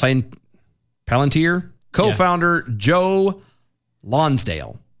capitalist and Palantir co-founder Joe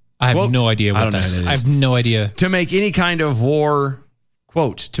Lonsdale. I have no idea what that is. I have no idea. To make any kind of war,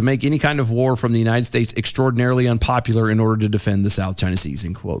 quote, to make any kind of war from the United States extraordinarily unpopular in order to defend the South China Seas,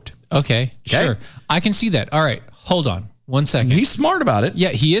 end quote. Okay, sure. I can see that. All right, hold on 1 second. He's smart about it. Yeah,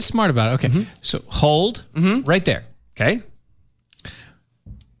 he is smart about it. Okay, so hold right there. Okay.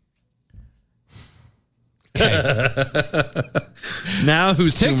 Now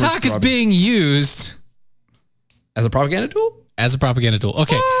who's TikTok is being used as a propaganda tool? As a propaganda tool.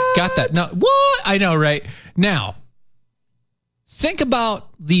 Okay, got that. Now, what? I know, right? Now, think about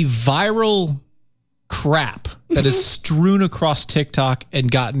the viral crap that is strewn across TikTok and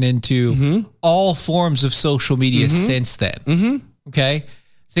gotten into all forms of social media since then. Okay?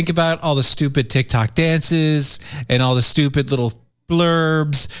 Think about all the stupid TikTok dances and all the stupid little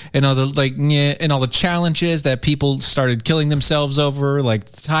blurbs and all the and all the challenges that people started killing themselves over, like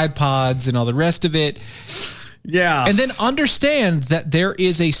Tide Pods and all the rest of it. Yeah. And then understand that there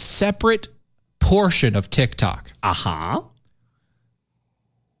is a separate portion of TikTok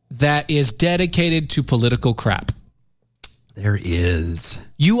that is dedicated to political crap. There is.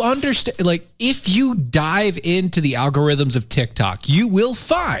 You understand, like, if you dive into the algorithms of TikTok, you will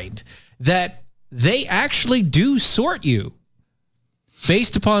find that they actually do sort you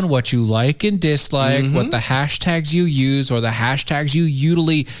based upon what you like and dislike, what the hashtags you use or the hashtags you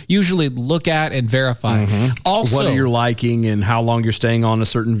usually look at and verify. Also, what you're liking and how long you're staying on a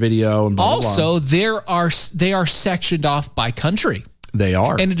certain video. And blah, blah, blah. They are sectioned off by country. They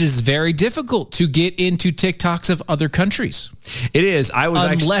are. And it is very difficult to get into TikToks of other countries. It is.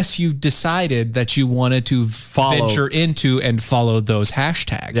 Unless you decided that you wanted to venture into and follow those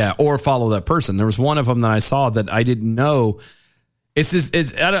hashtags. Yeah, or follow that person. There was one of them that I saw that I didn't know.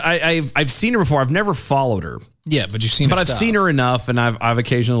 I've seen her before. I've never followed her. Yeah, but you've seen her But I've seen her enough, and I've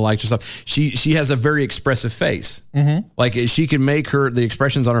occasionally liked her stuff. She has a very expressive face. Like, she can make the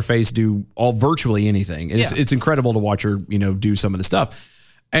expressions on her face do virtually anything. And it's incredible to watch her, do some of the stuff.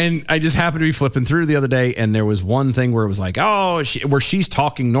 And I just happened to be flipping through the other day, and there was one thing where it was like, where she's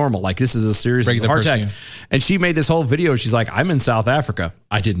talking normal, like this is a serious heart attack. And she made this whole video. She's like, I'm in South Africa.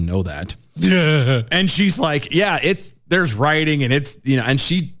 I didn't know that. And she's like, there's writing, and and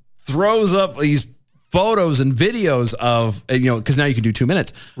she throws up these photos and videos of, because now you can do 2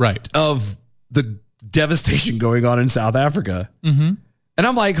 minutes, right, of the devastation going on in South Africa. And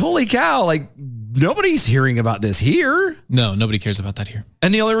I'm like, holy cow, like, nobody's hearing about this here. No, nobody cares about that here.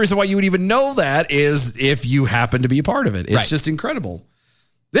 And the only reason why you would even know that is if you happen to be a part of it. It's just incredible.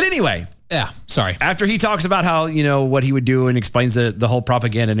 But anyway. Yeah, sorry. After he talks about how, what he would do and explains the whole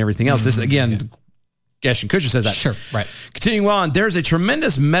propaganda and everything else, this, again, Ashton Kutcher says that. Sure, right. Continuing on, there's a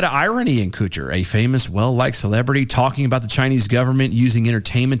tremendous meta-irony in Kutcher, a famous, well-liked celebrity talking about the Chinese government using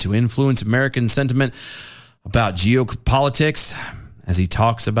entertainment to influence American sentiment about geopolitics as he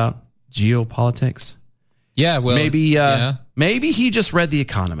talks about geopolitics. Yeah, well, maybe he just read The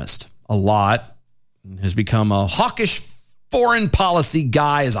Economist a lot and has become a hawkish foreign policy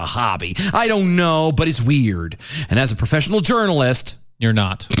guy as a hobby. I don't know, but it's weird. And as a professional journalist, you're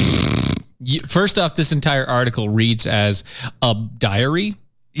not. First off, this entire article reads as a diary.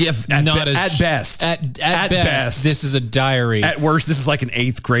 Yeah, at best. At best, this is a diary. At worst, this is like an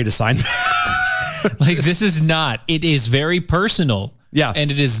 8th grade assignment. Like, this is not. It is very personal. Yeah.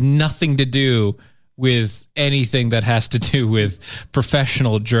 And it is nothing to do with anything that has to do with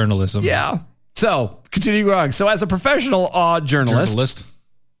professional journalism. Yeah. So, continuing on. So, as a professional journalist,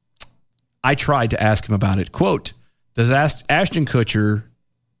 I tried to ask him about it. Quote, does Ashton Kutcher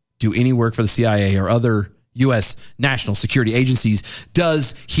do any work for the CIA or other U.S. national security agencies?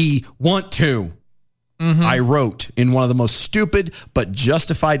 Does he want to? I wrote in one of the most stupid but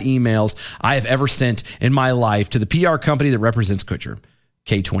justified emails I have ever sent in my life to the PR company that represents Kutcher,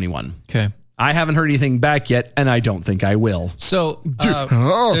 K21. Okay. I haven't heard anything back yet, and I don't think I will. So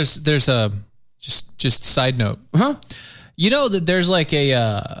there's a just side note. You know that there's like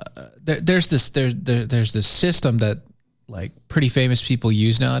there's this system that like pretty famous people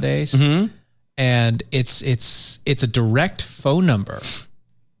use nowadays, and it's a direct phone number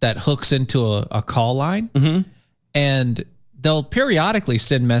that hooks into a call line, and they'll periodically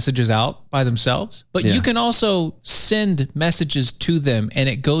send messages out by themselves, but you can also send messages to them and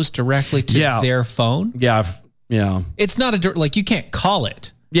it goes directly to their phone. Yeah. It's not like you can't call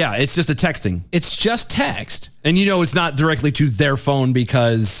it. Yeah, it's just a texting. It's just text. And it's not directly to their phone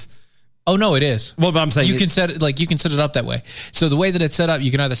because... Oh, no, it is. Well, but I'm saying... You can set it up that way. So the way that it's set up, you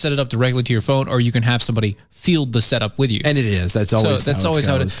can either set it up directly to your phone or you can have somebody field the setup with you. And it is. That's always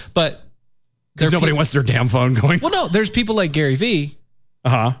how it is. But... Because nobody wants their damn phone going. Well, no, there's people like Gary Vee.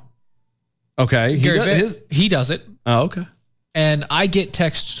 Uh-huh. Okay. He does it. Oh, okay. And I get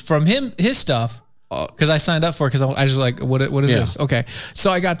texts from him, his stuff, because I signed up for it because I was like, what is this? Okay.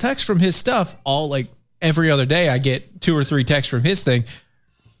 So I got texts from his stuff all like every other day. I get 2 or 3 texts from his thing.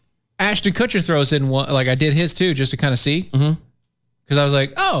 Ashton Kutcher throws in one, like I did his too, just to kind of see. Because I was like,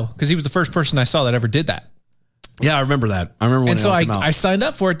 because he was the first person I saw that ever did that. Yeah, I remember that. I remember when it came out. I signed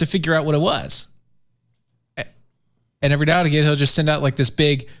up for it to figure out what it was. And every now and again, he'll just send out like this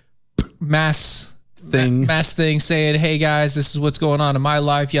big mass thing saying, hey guys, this is what's going on in my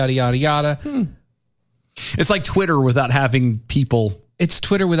life, yada, yada, yada. It's like Twitter without having people. It's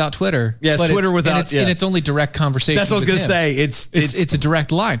Twitter without Twitter. Yeah, it's Twitter without. And it's only direct conversation. That's what I was going to say. It's a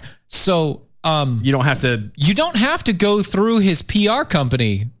direct line. So you don't have to. You don't have to go through his PR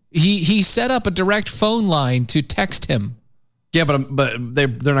company. He set up a direct phone line to text him. Yeah, but they're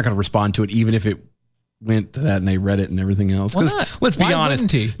not going to respond to it, even if it went to that and they read it and everything else. Because let's be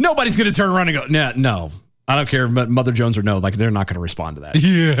honest, nobody's going to turn around and go, no, I don't care, but Mother Jones or no, like they're not going to respond to that.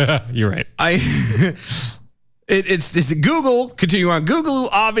 Yeah, you're right. It's Google. Continue on. Google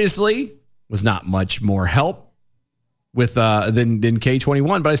obviously was not much more help with than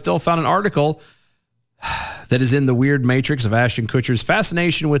K21, but I still found an article that is in the weird matrix of Ashton Kutcher's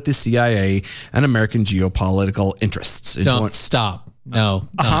fascination with the CIA and American geopolitical interests. Don't stop. No,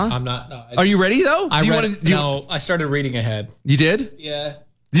 I'm not. No, Are you ready though? I started reading ahead. You did? Yeah.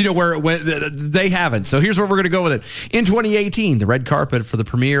 Do you know where it went? They haven't. So here's where we're going to go with it. In 2018, the red carpet for the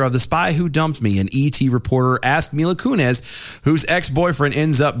premiere of The Spy Who Dumped Me, an ET reporter asked Mila Kunis, whose ex-boyfriend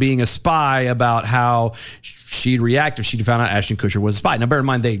ends up being a spy, about how she'd react if she'd found out Ashton Kutcher was a spy. Now, bear in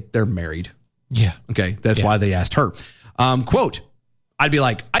mind, they're married. Yeah. Okay. That's why they asked her. Quote, I'd be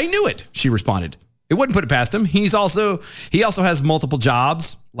like, I knew it, she responded. It wouldn't put it past him. He also has multiple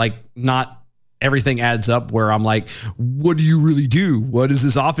jobs, like not everything adds up, where I'm like, what do you really do? What is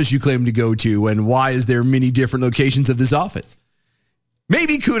this office you claim to go to? And why is there many different locations of this office?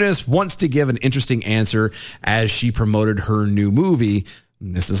 Maybe Kunis wants to give an interesting answer as she promoted her new movie.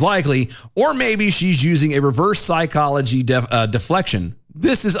 This is likely. Or maybe she's using a reverse psychology deflection.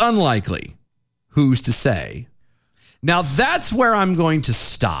 This is unlikely. Who's to say? Now that's where I'm going to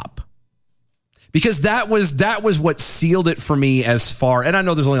stop. Because that was what sealed it for me as far, and I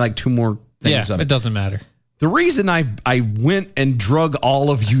know there's only like 2 more things of it. It doesn't matter. The reason I went and drug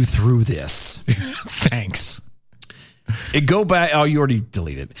all of you through this. Thanks. It go back. Oh, you already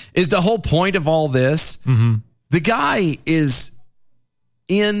deleted it. Is the whole point of all this. Mm-hmm. The guy is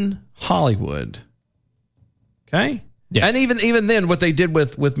in Hollywood. Okay. Yeah. And even then, what they did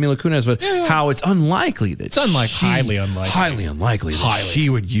with Mila Kunis, how it's unlikely that highly unlikely that she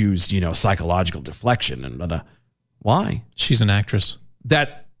would use psychological deflection and why? She's an actress.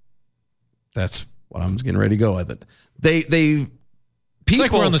 That's what I'm getting ready to go with it. People, it's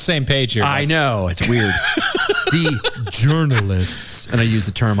like we're on the same page here. I know, it's weird. The journalists, and I use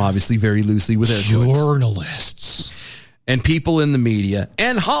the term obviously very loosely with journalists. And people in the media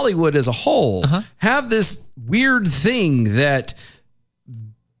and Hollywood as a whole have this weird thing that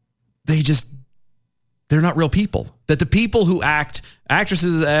they're not real people. That the people who act,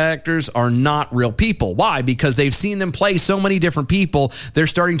 actresses, actors, are not real people. Why? Because they've seen them play so many different people. They're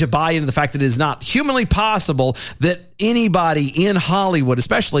starting to buy into the fact that it is not humanly possible that anybody in Hollywood,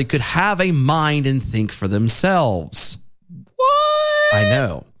 especially, could have a mind and think for themselves. What? I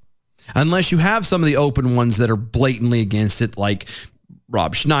know. Unless you have some of the open ones that are blatantly against it, like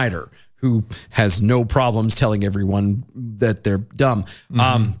Rob Schneider, who has no problems telling everyone that they're dumb.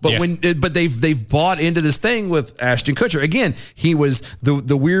 But they've bought into this thing with Ashton Kutcher. Again, he was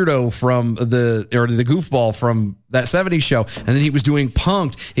the weirdo from the goofball from that 70s show, and then he was doing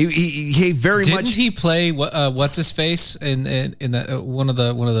Punk'd. He very Didn't much. Didn't he play what's his face in the one of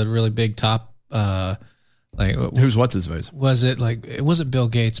the really big top. What's his face? Was it like, it wasn't Bill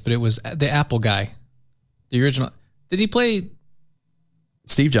Gates, but it was the Apple guy, the original. Did he play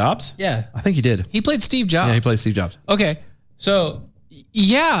Steve Jobs? Yeah, I think he did. He played Steve Jobs. Yeah, he played Steve Jobs. Okay, so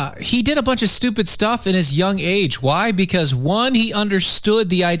yeah, he did a bunch of stupid stuff in his young age. Why? Because 1, he understood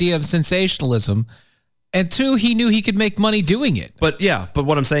the idea of sensationalism, and 2, he knew he could make money doing it. But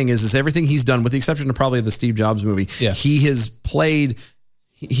what I'm saying is everything he's done, with the exception of probably the Steve Jobs movie, he has played.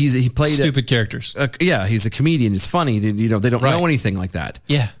 He played stupid characters. He's a comedian. He's funny. They don't know anything like that.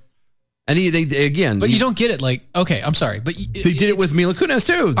 Yeah. And they again, but you don't get it. Like, okay, I'm sorry, but they did it with Mila Kunis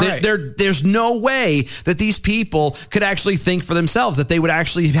too. There's no way that these people could actually think for themselves, that they would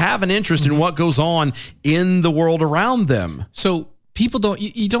actually have an interest in what goes on in the world around them. So people don't.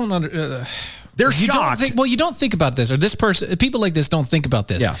 You don't. They're shocked. You don't think about this, or this person. People like this don't think about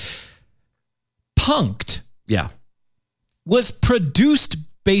this. Yeah. Punk'd. Yeah. Was produced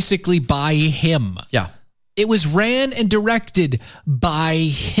basically by him. Yeah. It was ran and directed by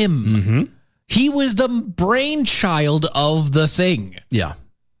him. Mm-hmm. He was the brainchild of the thing. Yeah.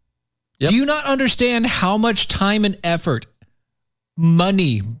 Yep. Do you not understand how much time and effort,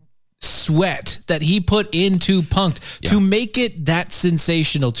 money, sweat that he put into Punk'd to make it that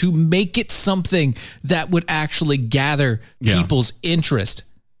sensational, to make it something that would actually gather people's interest?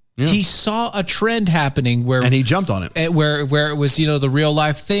 Yeah. He saw a trend happening and he jumped on it. Where it was, the real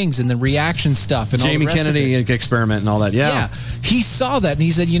life things and the reaction stuff and Jamie all the rest Kennedy of it. experiment and all that. Yeah. He saw that and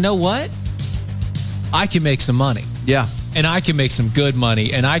he said, you know what? I can make some money. Yeah. And I can make some good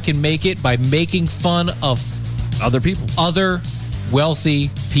money. And I can make it by making fun of other people. Other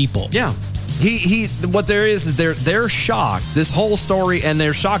wealthy people. Yeah. What there is they're shocked. This whole story, and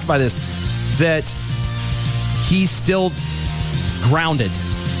they're shocked by this, that he's still grounded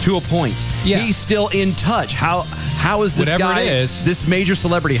to a point. Yeah. He's still in touch. How is this Whatever guy, it is, this major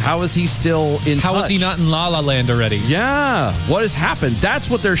celebrity, how is he still in touch? How is he not in La La Land already? Yeah. What has happened? That's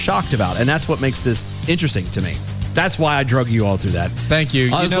what they're shocked about, and that's what makes this interesting to me. That's why I drug you all through that. Thank you.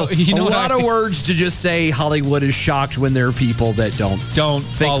 A lot of words to just say Hollywood is shocked when there are people that don't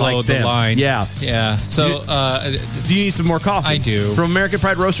think follow like the them. line. Yeah. Yeah. So, do you need some more coffee? I do. From American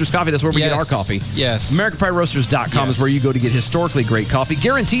Pride Roasters Coffee, that's where we get our coffee. Yes. AmericanPrideRoasters.com is where you go to get historically great coffee,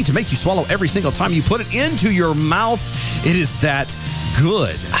 guaranteed to make you swallow every single time you put it into your mouth. It is that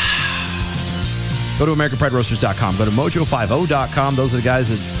good. Go to AmericanPrideRoasters.com. Go to Mojo50.com. Those are the guys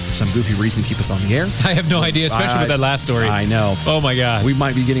that, for some goofy reason, keep us on the air. I have no idea, especially with that last story. I know. Oh, my God. We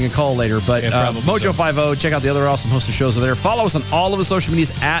might be getting a call later, but Mojo50. Check out the other awesome host of shows over there. Follow us on all of the social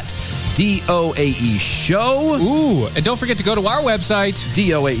medias at DOAE Show. Ooh, and don't forget to go to our website,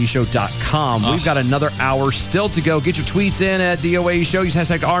 DOAEShow.com. We've got another hour still to go. Get your tweets in at DOAE Show. Use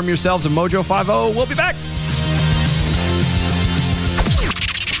hashtag arm yourselves and Mojo50. We'll be back.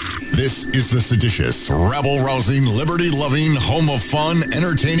 This is the seditious, rabble-rousing, liberty-loving, home of fun,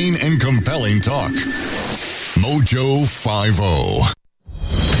 entertaining, and compelling talk. Mojo 50.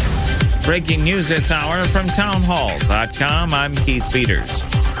 Breaking news this hour from townhall.com. I'm Keith Peters.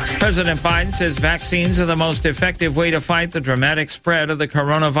 President Biden says vaccines are the most effective way to fight the dramatic spread of the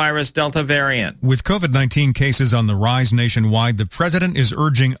coronavirus Delta variant. With COVID-19 cases on the rise nationwide, the president is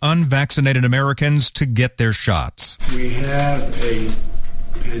urging unvaccinated Americans to get their shots. We have a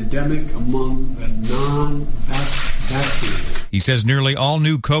pandemic among the non-vaccinated. He says nearly all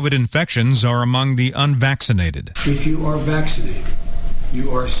new COVID infections are among the unvaccinated. If you are vaccinated,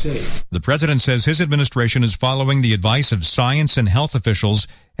 you are safe. The president says his administration is following the advice of science and health officials,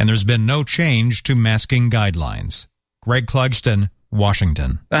 and there's been no change to masking guidelines. Greg Clugston,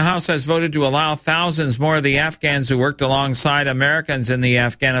 Washington. The House has voted to allow thousands more of the Afghans who worked alongside Americans in the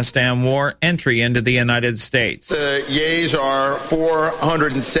Afghanistan war entry into the United States. The yeas are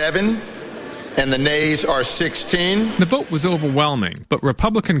 407 and the nays are 16. The vote was overwhelming, but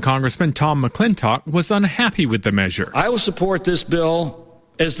Republican Congressman Tom McClintock was unhappy with the measure. I will support this bill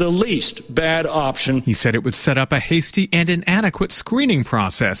as the least bad option. He said it would set up a hasty and inadequate screening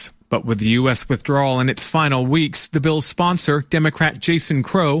process. But with the U.S. withdrawal in its final weeks, the bill's sponsor, Democrat Jason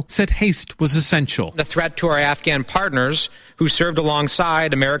Crow, said haste was essential. The threat to our Afghan partners who served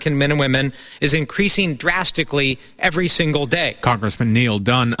alongside American men and women is increasing drastically every single day. Congressman Neil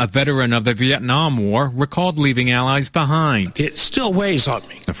Dunn, a veteran of the Vietnam War, recalled leaving allies behind. It still weighs on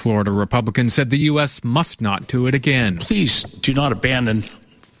me. The Florida Republican said the U.S. must not do it again. Please do not abandon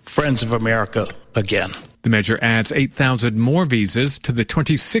friends of America again. The measure adds 8,000 more visas to the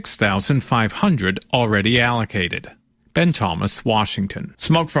 26,500 already allocated. Ben Thomas, Washington.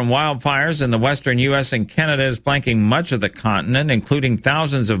 Smoke from wildfires in the western U.S. and Canada is blanking much of the continent, including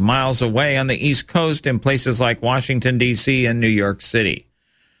thousands of miles away on the East Coast in places like Washington, D.C. and New York City.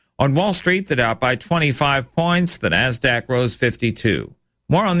 On Wall Street, the Dow by 25 points, the NASDAQ rose 52.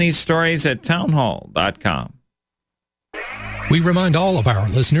 More on these stories at townhall.com. We remind all of our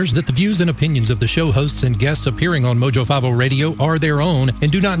listeners that the views and opinions of the show hosts and guests appearing on Mojo 50 Radio are their own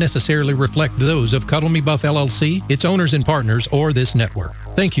and do not necessarily reflect those of Cuddle Me Buff LLC, its owners and partners, or this network.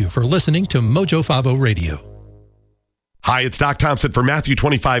 Thank you for listening to Mojo 50 Radio. Hi, it's Doc Thompson for Matthew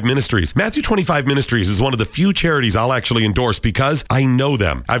 25 Ministries. Matthew 25 Ministries is one of the few charities I'll actually endorse because I know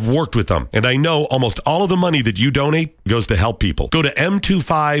them. I've worked with them, and I know almost all of the money that you donate goes to help people. Go to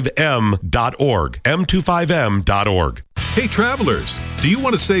m25m.org, m25m.org. Hey, travelers, do you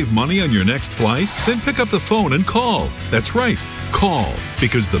want to save money on your next flight? Then pick up the phone and call. That's right, call,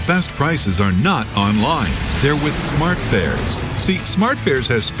 because the best prices are not online. They're with SmartFares. See, SmartFares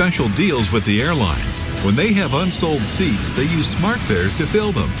has special deals with the airlines. When they have unsold seats, they use SmartFares to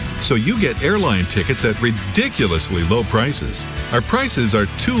fill them. So you get airline tickets at ridiculously low prices. Our prices are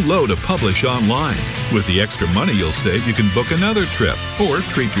too low to publish online. With the extra money you'll save, you can book another trip or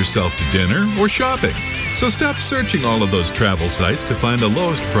treat yourself to dinner or shopping. So stop searching all of those travel sites to find the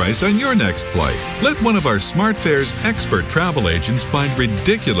lowest price on your next flight. Let one of our SmartFares expert travel agents find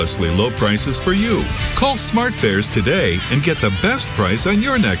ridiculously low prices for you. Call SmartFares today and get the best price on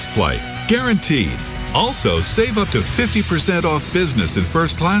your next flight. Guaranteed. Also, save up to 50% off business and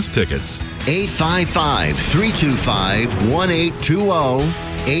first class tickets. 855-325-1820.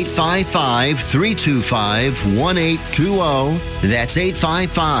 855-325-1820. That's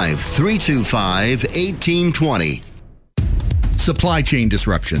 855-325-1820. Supply chain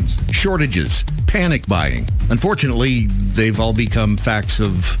disruptions, shortages, panic buying. Unfortunately, they've all become facts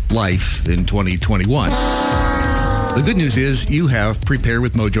of life in 2021. The good news is you have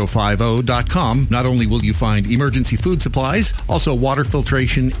preparewithmojo50.com. Not only will you find emergency food supplies, also water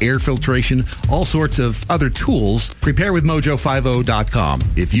filtration, air filtration, all sorts of other tools. Preparewithmojo50.com.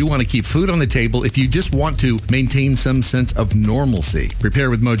 If you want to keep food on the table, if you just want to maintain some sense of normalcy,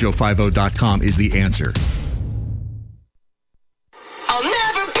 preparewithmojo50.com is the answer. I'll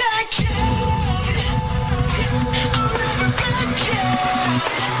never back down. I'll never back down.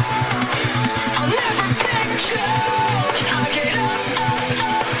 I'll never back down. I get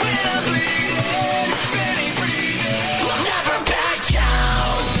up when I'm bleeding, ready, breathing. I'll never back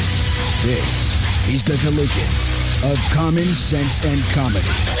down. This is the collision of common sense and comedy.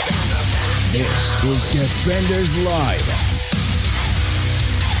 This is Defenders Live.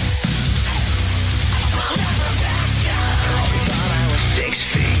 I'll never back down. Thought I was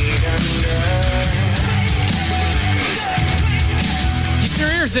 6 feet under. Get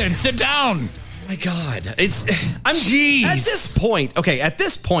your ears in. Sit down. My God, at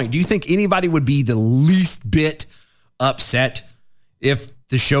this point, do you think anybody would be the least bit upset if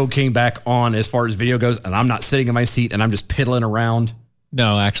the show came back on as far as video goes and I'm not sitting in my seat and I'm just piddling around?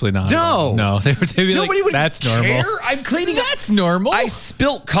 No, actually not. No. They'd be Nobody would that's care. normal. I'm cleaning up. That's normal. I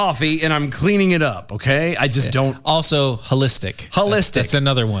spilt coffee and I'm cleaning it up, okay? I just don't. Also, holistic. That's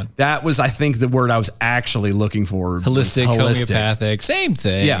another one. That was, I think, the word I was actually looking for. Holistic, homeopathic, same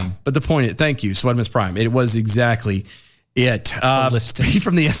thing. Yeah, but the point is, thank you, Sweatman's Prime. It was exactly it. Holistic.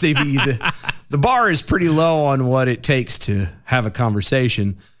 From the SAV, the bar is pretty low on what it takes to have a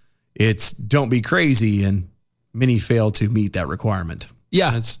conversation. It's don't be crazy, and many fail to meet that requirement.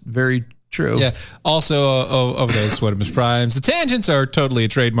 Yeah. That's very true. Yeah. Also, over there at Sweatman's Primes, the tangents are totally a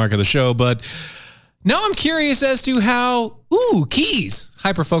trademark of the show, but now I'm curious as to how, keys,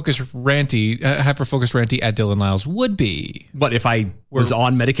 hyper-focused ranty at Dylan Lyles would be. What, if I was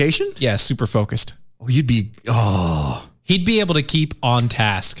on medication? Yeah, super focused. Oh, he'd be able to keep on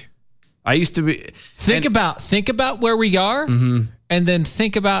task. I used to be. Think about where we are, and then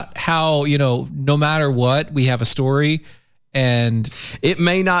think about how, no matter what, we have a story. And it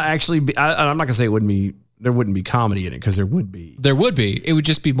may not actually be, I'm not going to say there wouldn't be comedy in it, because there would be. There would be. It would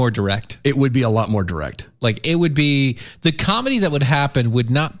just be more direct. It would be a lot more direct. Like, it would be, the comedy that would happen would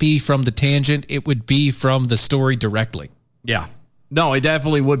not be from the tangent. It would be from the story directly. Yeah. No, it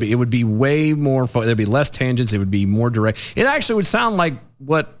definitely would be. It would be way more, there'd be less tangents. It would be more direct. It actually would sound like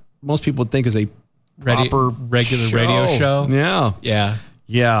what most people would think is a proper regular radio show. Yeah. Yeah.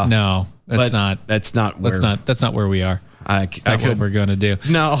 Yeah. No, that's not where we are. That's not what we're going to do.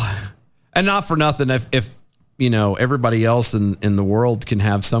 No, and not for nothing. If everybody else in the world can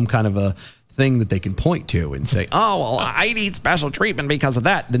have some kind of a thing that they can point to and say, oh, well, I need special treatment because of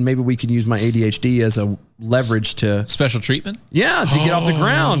that, then maybe we can use my ADHD as a leverage to special treatment. Yeah, to get off the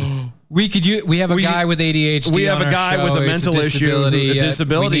ground. We have a guy with ADHD. We have a guy with a mental issue, a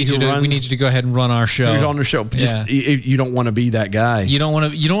disability we need you to go ahead and run our show. On the show. Just, you don't want to be that guy. You don't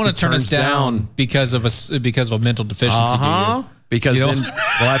want to turn us down because of a mental deficiency. Because then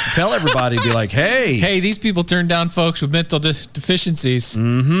we'll have to tell everybody, be like, hey, these people turn down folks with mental deficiencies.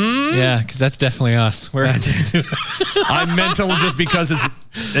 Mm-hmm. Yeah, because that's definitely us. I'm mental just because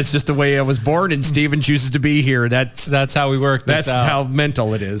it's just the way I was born, and Steven chooses to be here. That's how we work this That's out. how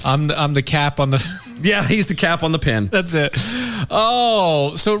mental it is. I'm the cap on the... Yeah, he's the cap on the pin. That's it.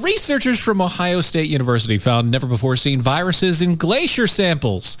 Oh, so researchers from Ohio State University found never-before-seen viruses in glacier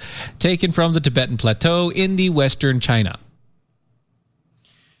samples taken from the Tibetan Plateau in the western China.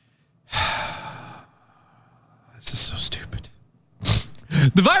 This is so stupid.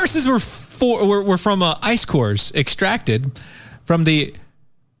 The viruses were from ice cores extracted from the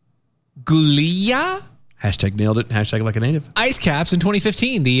Gulia. Hashtag nailed it. Hashtag like a native. Ice caps in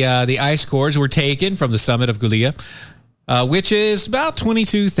 2015. The ice cores were taken from the summit of Gulia, which is about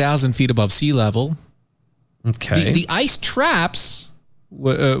 22,000 feet above sea level. Okay. The ice traps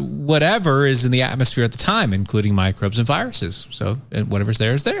whatever is in the atmosphere at the time, including microbes and viruses. So whatever's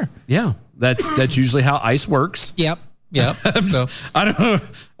there is there. Yeah, that's usually how ice works. Yep. So I don't know.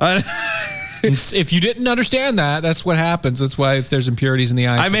 If you didn't understand that, that's what happens. That's why if there's impurities in the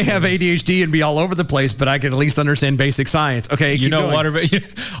ice. I may have ADHD and be all over the place, but I can at least understand basic science. Okay, you know water.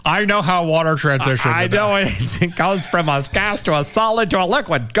 I know how water transitions. I know it goes from a gas to a solid to a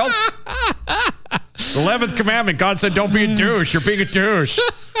liquid. Goes. The 11th commandment, God said, don't be a douche. You're being a douche.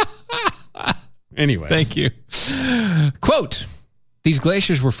 Anyway. Thank you. Quote, these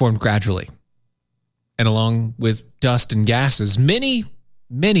glaciers were formed gradually. And along with dust and gases, many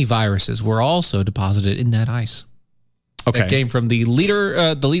viruses were also deposited in that ice. Okay. That came from the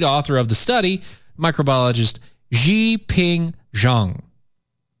lead author of the study, microbiologist Jiping Zhang.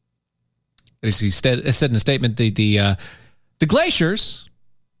 As he said in a statement, the glaciers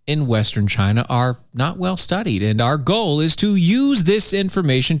in Western China are not well studied, and our goal is to use this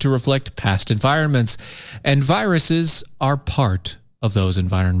information to reflect past environments, and viruses are part of those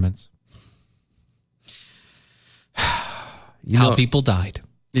environments. How people died.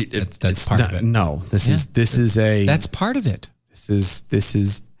 That's part of it. No, this is a. That's part of it. This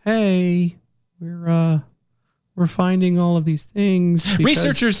is. Hey, we're finding all of these things.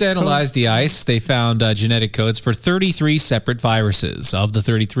 Researchers analyzed the ice. They found genetic codes for 33 separate viruses. Of the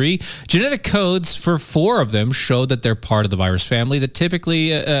 33, genetic codes for 4 of them showed that they're part of the virus family that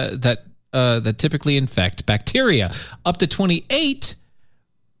typically infect bacteria. Up to 28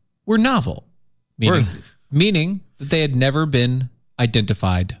 were novel, meaning that they had never been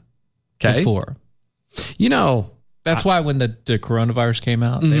identified before. You know, that's why when the coronavirus came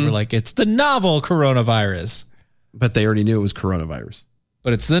out, they were like, it's the novel coronavirus. But they already knew it was coronavirus.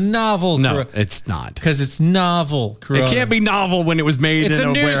 But it's the novel. No, it's not. Because it's novel. It can't be novel when it was made in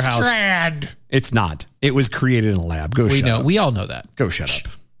a new warehouse. Strand. It's not. It was created in a lab. We all know that. Go shut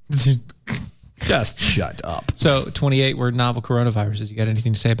up. Just shut up. So 28 were novel coronaviruses. You got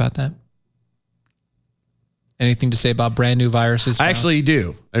anything to say about that? Anything to say about brand new viruses? I actually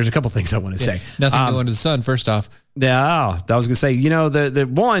do. There's a couple things I want to say. Nothing new under the sun, first off. Yeah, I was going to say, the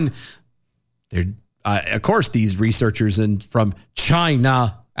one, of course, these researchers from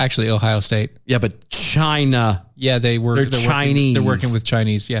China. Actually, Ohio State. Yeah, but China. Yeah, they're Chinese. They're working with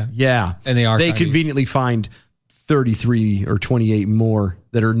Chinese, yeah. Yeah. And they are They Chinese. conveniently find 33 or 28 more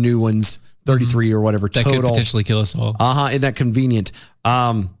that are new ones, 33 or whatever that total. Could potentially kill us all. Isn't that convenient?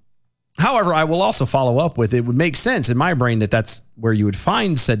 However, I will also follow up with, it would make sense in my brain that that's where you would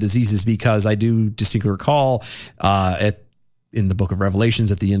find said diseases, because I do distinctly recall in the book of Revelations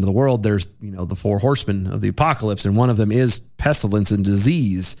at the end of the world, there's, the 4 horsemen of the apocalypse, and one of them is pestilence and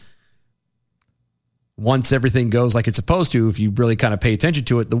disease. Once everything goes like it's supposed to, if you really kind of pay attention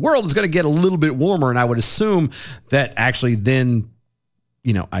to it, the world is going to get a little bit warmer, and I would assume that actually then,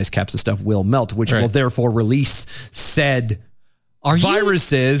 ice caps and stuff will melt, which will therefore release said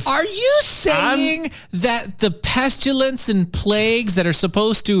viruses. Are you saying that the pestilence and plagues that are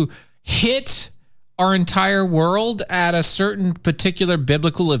supposed to hit our entire world at a certain particular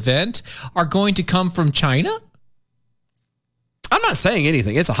biblical event are going to come from China? I'm not saying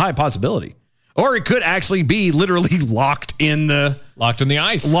anything. It's a high possibility. Or it could actually be literally locked in the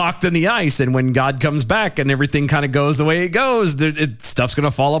ice. And when God comes back and everything kind of goes the way it goes, stuff's going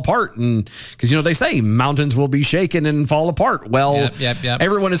to fall apart. And because, they say mountains will be shaken and fall apart. Well,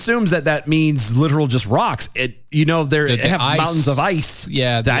 everyone assumes that means literal just rocks. They have mountains of ice.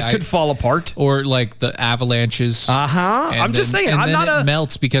 Yeah. That could fall apart. Or like the avalanches. I'm just saying. It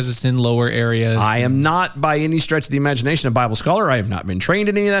melts because it's in lower areas. I am not by any stretch of the imagination a Bible scholar. I have not been trained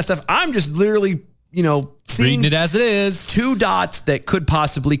in any of that stuff. I'm just literally, seeing it as it is. 2 dots that could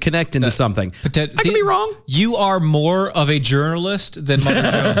possibly connect into something. I could be wrong. You are more of a journalist than Mother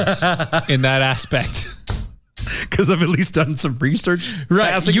Jones in that aspect. because I've at least done some research.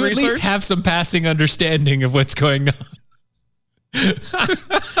 Right. Passing You research. at least have some passing understanding of what's going on.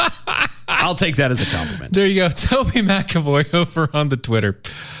 I'll take that as a compliment. There you go. Toby McAvoy over on the Twitter.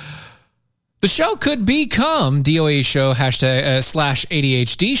 The show could become DOA show hashtag /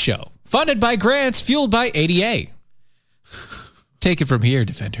 ADHD show. Funded by grants, fueled by ADA. Take it from here,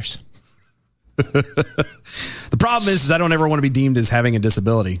 defenders. The problem is I don't ever want to be deemed as having a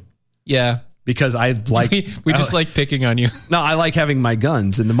disability. Yeah. Because I like... we just like picking on you. No, I like having my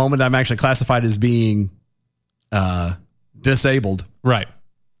guns. And the moment I'm actually classified as being disabled... Right.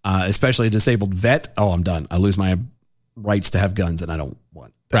 Especially a disabled vet, I'm done. I lose my rights to have guns, and I don't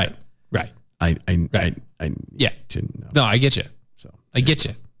want that. Right. I yeah. To know. No, I get you. So I get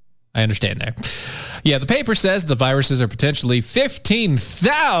you. I understand there. Yeah, the paper says the viruses are potentially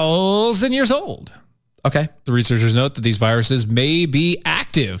 15,000 years old. Okay. The researchers note that these viruses may be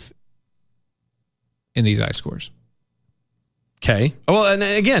active in these ice cores. Okay. Well, and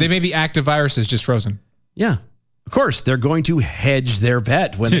again, they may be active viruses just frozen. Yeah. Of course, they're going to hedge their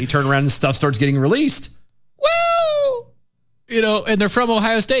bet when they turn around and stuff starts getting released. Well, and they're from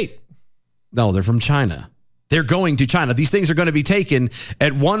Ohio State. No, they're from China. They're going to China. These things are going to be taken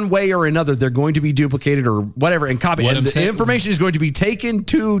at one way or another. They're going to be duplicated or whatever and copied. And the information is going to be taken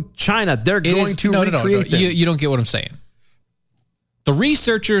to China. They're going to recreate them. You don't get what I'm saying. The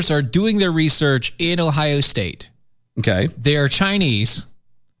researchers are doing their research in Ohio State. Okay. They are Chinese,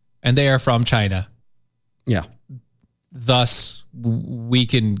 and they are from China. Yeah. Thus, we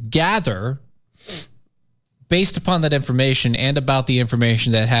can gather, based upon that information and about the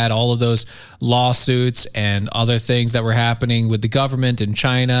information that had all of those lawsuits and other things that were happening with the government in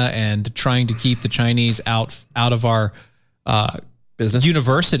China and trying to keep the Chinese out of our business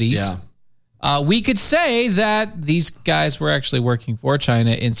universities. Yeah. We could say that these guys were actually working for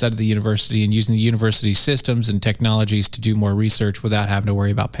China inside of the university and using the university systems and technologies to do more research without having to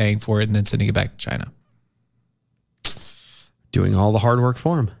worry about paying for it and then sending it back to China. Doing all the hard work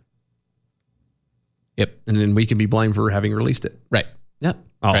for them. Yep. And then we can be blamed for having released it. Right. Yep.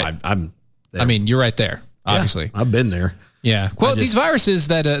 Oh, Right. I'm there. I mean, you're right there, obviously. Yeah, I've been there. Yeah. Quote, these viruses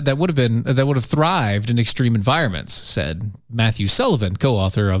that would have thrived in extreme environments, said Matthew Sullivan,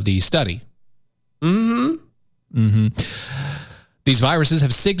 co-author of the study. Mm-hmm. These viruses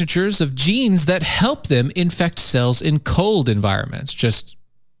have signatures of genes that help them infect cells in cold environments. Just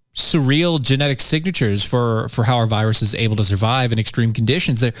surreal genetic signatures for how our virus is able to survive in extreme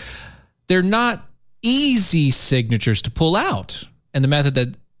conditions. They're not easy signatures to pull out. And the method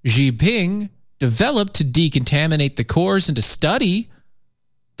that Xi Jinping developed to decontaminate the cores and to study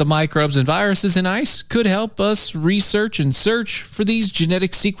the microbes and viruses in ice could help us research and search for these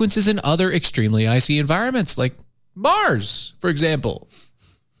genetic sequences in other extremely icy environments, like Mars, for example,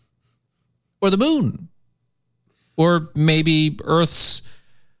 or the moon, or maybe Earth's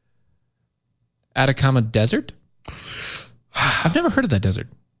Atacama Desert. I've never heard of that desert.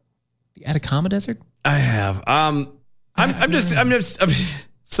 The Atacama Desert? I have.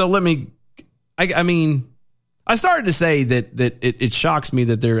 So let me, I mean, I started to say that it shocks me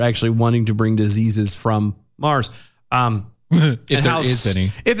that they're actually wanting to bring diseases from Mars. If there is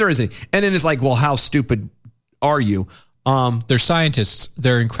any. If there is any. And then it's like, well, how stupid are you? They're scientists.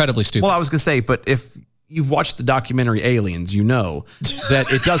 They're incredibly stupid. Well, I was going to say, but if you've watched the documentary Aliens, you know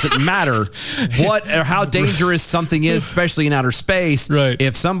that it doesn't matter what or how dangerous something is, especially in outer space. Right.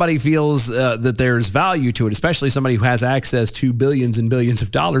 If somebody feels that there's value to it, especially somebody who has access to billions and billions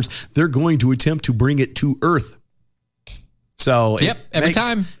of dollars, they're going to attempt to bring it to Earth. So yep, every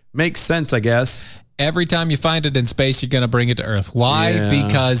time. Makes sense, I guess. Every time you find it in space, you're going to bring it to Earth. Why? Yeah.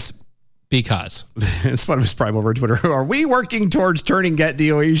 Because. It's one of his prime over Twitter. Are we working towards turning Get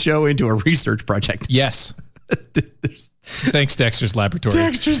DOE Show into a research project? Yes. Thanks, Dexter's Laboratory.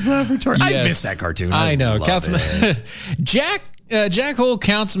 Dexter's Laboratory. Yes. I missed that cartoon. I know. love Councilman it. Jack Hole,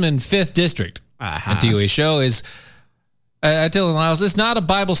 Councilman, 5th District. At DOE Show is Dylan Lyles is not a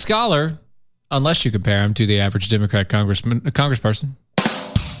Bible scholar unless you compare him to the average Democrat congressperson.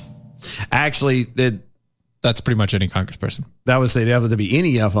 Actually, that's pretty much any congressperson. That would say there to be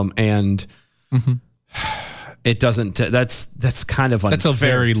any of them, and it doesn't. That's kind of unfair. That's a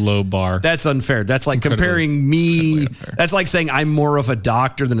very low bar. That's unfair. That's like comparing me. That's like saying I'm more of a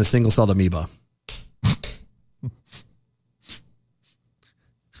doctor than a single-celled amoeba.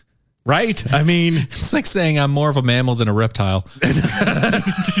 Right? I mean, it's like saying I'm more of a mammal than a reptile. At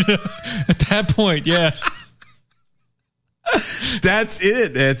that point, yeah. That's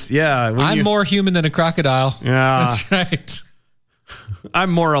it. I'm more human than a crocodile. Yeah. That's right.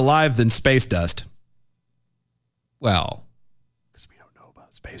 I'm more alive than space dust. Well, because we don't know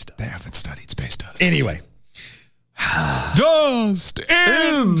about space dust. They haven't studied space dust. Anyway, Just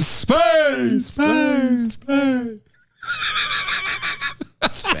in space.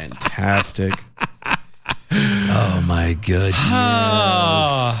 That's fantastic. Oh my goodness.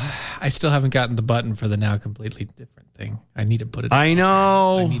 I still haven't gotten the button for the now completely different thing. I need to put it. I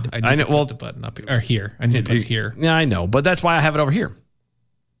know. I need to put the button up here. Or here. I need to put it here. Yeah, I know, but that's why I have it over here.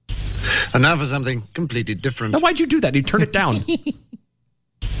 And now for something completely different. Now, why'd you do that? You turn it down.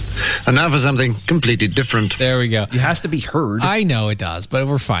 And now for something completely different. There we go. It has to be heard. I know it does, but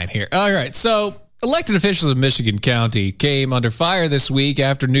we're fine here. All right. So elected officials of Michigan County came under fire this week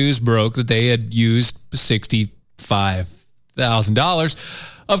after news broke that they had used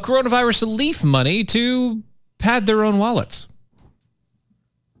 $65,000 of coronavirus relief money to pad their own wallets.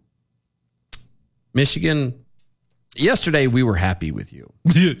 Michigan, yesterday we were happy with you.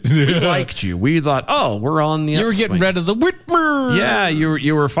 We liked you. We thought, oh, we're on the You were getting rid of the Whitmer. Yeah,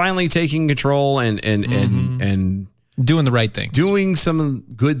 you were finally taking control and doing the right things. Doing some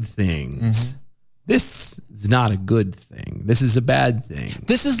good things. This is not a good thing. This is a bad thing.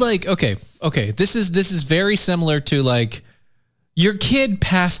 This is like, okay. This is very similar to like your kid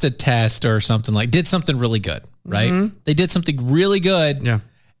passed a test or something, like did something really good, right? They did something really good. Yeah.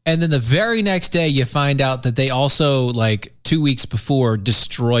 And then the very next day you find out that they also like 2 weeks before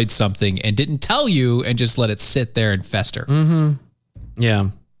destroyed something and didn't tell you and just let it sit there and fester. Yeah.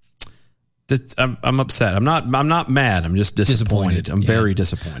 I'm upset. I'm not mad. I'm just disappointed. I'm very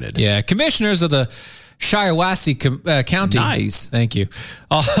disappointed. Yeah. Commissioners of the Shiawassee County. Nice. Thank you.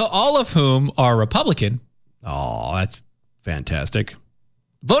 All of whom are Republican. Oh, that's fantastic.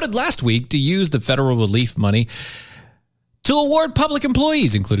 Voted last week to use the federal relief money to award public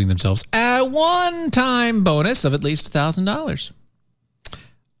employees, including themselves, a one-time bonus of at least $1,000.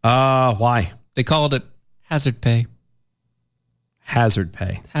 Why? They called it hazard pay. Hazard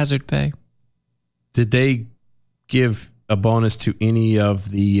pay. Hazard pay. Did they give a bonus to any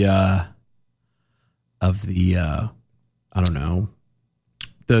of the I don't know,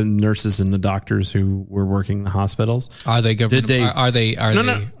 the nurses and the doctors who were working in the hospitals? Are they government? Are they? No,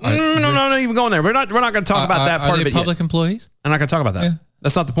 not even going there. We're not going to talk about that part of it. Public employees? I'm not going to talk about that. Yeah.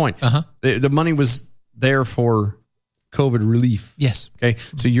 That's not the point. The money was there for COVID relief. Yes. Okay.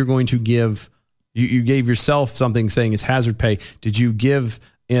 So you're going to give. You gave yourself something saying it's hazard pay. Did you give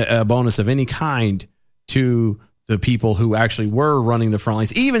a bonus of any kind to the people who actually were running the front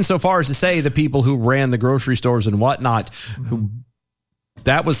lines? Even so far as to say the people who ran the grocery stores and whatnot, who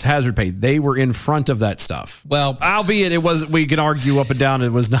that was hazard pay. They were in front of that stuff. Well, albeit it was, we can argue up and down.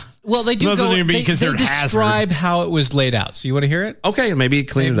 It was not. Well, they do wasn't go. even They considered describe hazard. how it was laid out. So you want to hear it? Okay, maybe it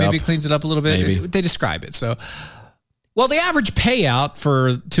cleaned it up. Maybe it cleans it up a little bit. Maybe. They describe it. So, well, the average payout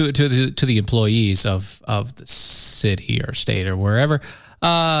to the employees of the city or state or wherever,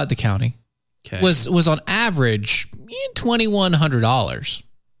 the county, was on average $2,100.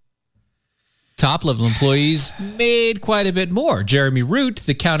 Top level employees made quite a bit more. Jeremy Root,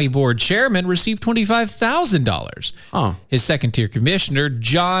 the county board chairman, received $25,000. Oh, his second tier commissioner,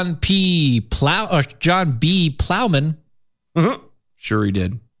 John B. Plowman, sure he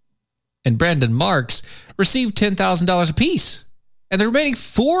did, and Brandon Marks received $10,000 apiece. And the remaining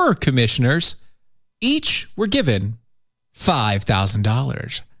four commissioners each were given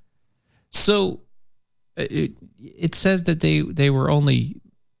 $5,000. So it says that they were only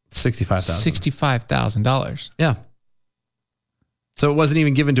 $65,000. Yeah. So it wasn't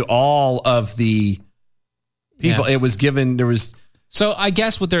even given to all of the people. Yeah. It was given. There was. So I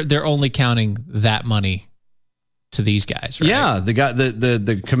guess what they're only counting that money to these guys, right? Yeah,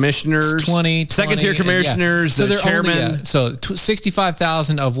 the commissioners, 20 second tier commissioners, So the they're chairman. only, so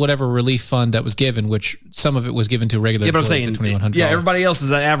 $65,000 of whatever relief fund that was given, which some of it was given to regular Yeah, but I'm employees saying, at $2,100. yeah, everybody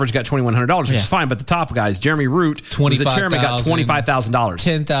else's average got $2,100, which is fine. But the top guys, Jeremy Root, was the chairman, got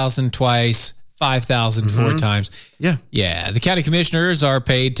 $25,000, $10,000 twice, $5,000 four times. Yeah, yeah. The county commissioners are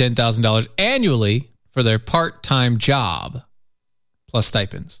paid $10,000 annually for their part-time job, plus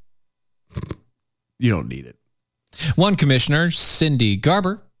stipends. You don't need it. One commissioner, Cindy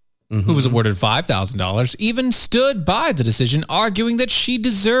Garber, who was awarded $5,000, even stood by the decision, arguing that she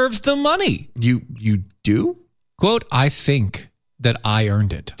deserves the money. You do? Quote, I think that I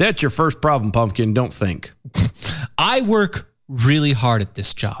earned it. That's your first problem, Pumpkin. Don't think. I work really hard at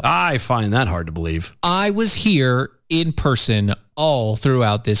this job. I find that hard to believe. I was here in person all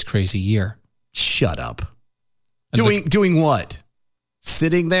throughout this crazy year. Shut up. Doing what?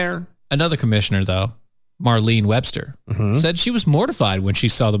 Sitting there? Another commissioner, though, Marlene Webster, said she was mortified when she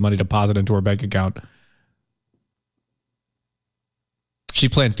saw the money deposited into her bank account. She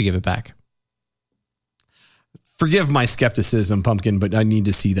plans to give it back. Forgive my skepticism, Pumpkin, but I need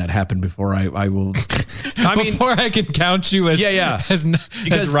to see that happen before I will. Before I can count you as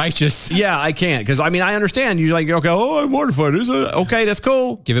as righteous. Yeah, I can't because I understand you like okay. Oh, I'm mortified. Okay, that's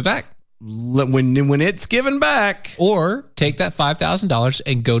cool. Give it back when it's given back, or take that $5,000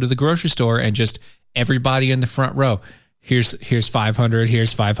 and go to the grocery store and just everybody in the front row. Here's 500.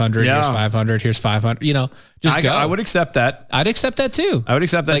 Here's 500. Yeah. Here's 500. Here's 500. Just go. I would accept that. I'd acceect that too. I would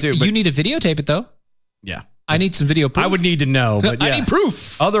accept that too. But You need to videotape it though. Yeah. I need some video proof. I would need to know, but I need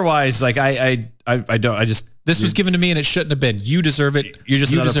proof. Otherwise, like I don't. I just this was given to me and it shouldn't have been. You deserve it. You're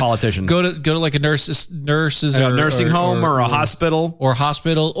just another politician. Go to like a nurses nursing home or a hospital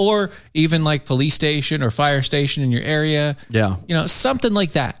or even like police station or fire station in your area. Yeah, something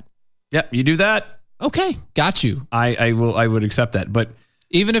like that. Yep, you do that. Okay, got you. I would accept that, but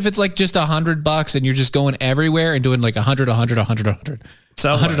even if it's like just $100 and you're just going everywhere and doing like 100.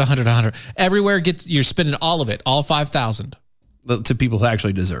 So 100. Everywhere you're spending all of it, all 5,000 to people who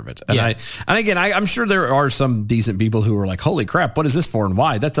actually deserve it. And I'm sure there are some decent people who are like, holy crap, what is this for and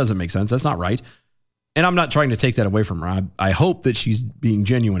why? That doesn't make sense. That's not right. And I'm not trying to take that away from her. I hope that she's being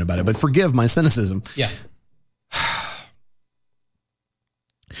genuine about it, but forgive my cynicism. Yeah.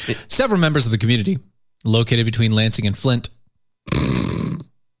 Several members of the community located between Lansing and Flint.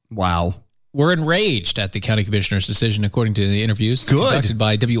 Wow. Were enraged at the county commissioner's decision, according to the interviews conducted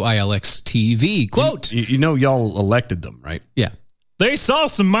by WILX TV. Quote, y'all elected them, right? Yeah. They saw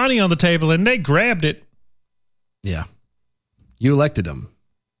some money on the table and they grabbed it. Yeah. You elected them.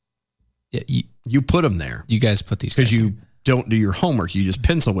 Yeah. You put them there. You guys put these because you don't do your homework. You just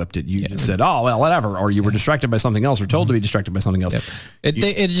pencil whipped it. You just said, oh, well, whatever. Or you were distracted by something else or told to be distracted by something else. Yep.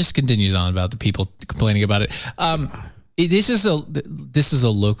 It just continues on about the people complaining about it. This is a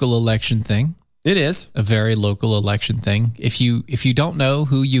local election thing. It is a very local election thing. If you don't know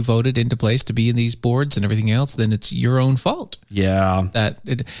who you voted into place to be in these boards and everything else, then it's your own fault. Yeah.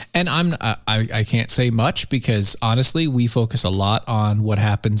 I can't say much because honestly, we focus a lot on what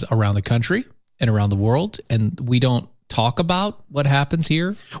happens around the country and around the world, and we don't talk about what happens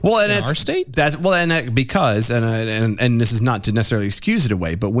here in our state. Because this is not to necessarily excuse it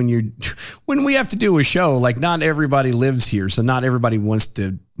away, but when we have to do a show, like not everybody lives here, so not everybody wants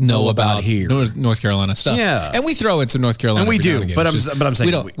to know about here North Carolina stuff. Yeah, and we throw in some North Carolina, and we do. But I'm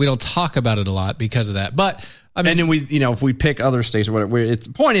saying we don't talk about it a lot because of that. But I mean, and then if we pick other states or whatever,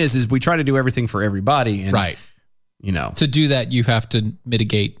 the point is we try to do everything for everybody, and right. To do that, you have to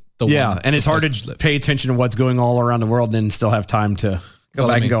mitigate. And it's hard to pay attention to what's going all around the world and then still have time to go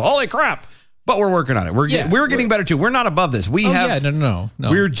back and go, holy crap. But we're working on it. We're getting better too. We're not above this. No.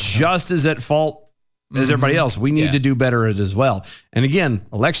 We're just as at fault as everybody else. We need to do better at it as well. And again,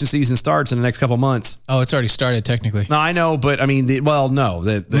 election season starts in the next couple of months. Oh, it's already started technically. No, I know, but I mean,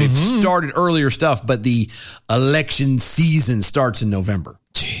 they've started earlier stuff, but the election season starts in November.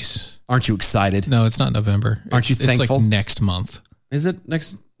 Jeez. Aren't you excited? No, it's not November. Aren't you thankful? It's like next month. Is it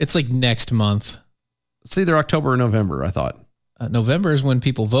next? It's like next month. It's either October or November, I thought. November is when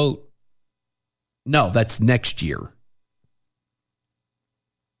people vote. No, that's next year.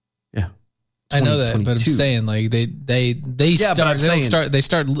 Yeah. I know that, but I'm saying like they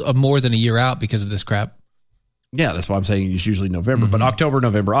start more than a year out because of this crap. Yeah, that's why I'm saying it's usually November, but October,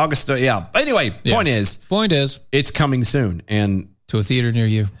 November, August. Yeah. Anyway, point is, it's coming soon and to a theater near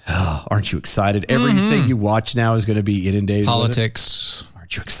you. Oh, aren't you excited? Everything you watch now is going to be inundated. Politics.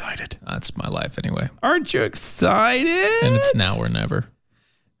 Aren't you excited? That's my life anyway. Aren't you excited? And it's now or never.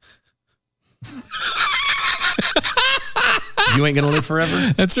 You ain't going to live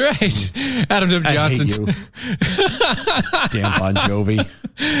forever? That's right. Adam W. Johnson. I hate you. Damn Bon Jovi.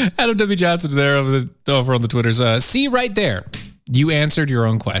 Adam W. Johnson there over on the Twitters. See right there. You answered your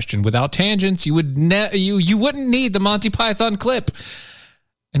own question. Without tangents, you wouldn't need the Monty Python clip.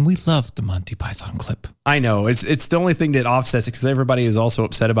 And we love the Monty Python clip. I know. It's the only thing that offsets it because everybody is also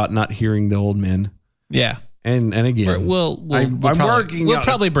upset about not hearing the old men. Yeah. And again, we'll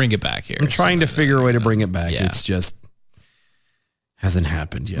probably bring it back here. I'm trying to figure a way to bring it back. Yeah. It's just hasn't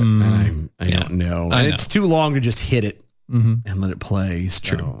happened yet. And I don't know. And it's too long to just hit it and let it play. It's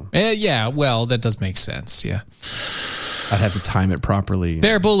true. Yeah. Well, that does make sense. Yeah. I'd have to time it properly.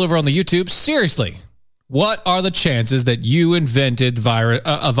 Bear Bull over on the YouTube. Seriously, what are the chances that you invented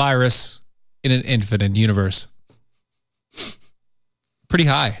a virus in an infinite universe? Pretty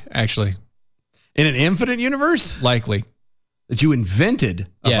high, actually. In an infinite universe? Likely. That you invented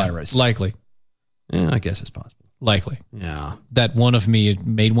a virus? Likely. Yeah, I guess it's possible. Likely. Yeah. That one of me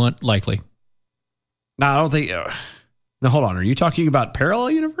made one? Likely. No, I don't think... no, hold on. Are you talking about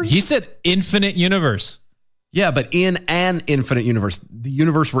parallel universe? He said infinite universe. Yeah, but in an infinite universe, the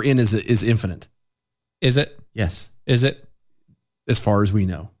universe we're in is infinite. Is it? Yes. Is it? As far as we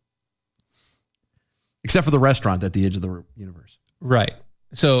know. Except for the restaurant at the edge of the universe. Right.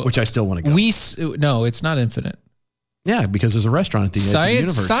 So, which I still want to go. No, it's not infinite. Yeah, because there's a restaurant at the edge of the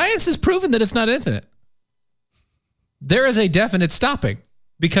universe. Science has proven that it's not infinite. There is a definite stopping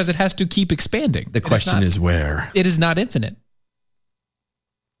because it has to keep expanding. The question is where? It is not infinite.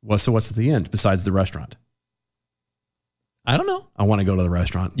 Well, so what's at the end besides the restaurant? I don't know. I want to go to the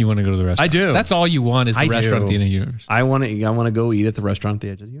restaurant. You want to go to the restaurant? I do. That's all you want is the restaurant at the end of the universe. I want to go eat at the restaurant at the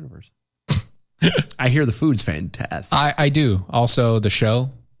edge of the universe. I hear the food's fantastic. I do. Also, the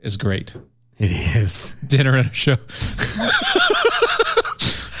show is great. It is. Dinner and a show.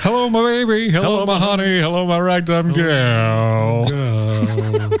 Hello, my baby. Hello, my honey. Hello, my ragtime girl.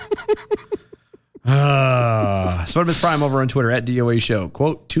 Sweatman's Prime over on Twitter at DOA Show.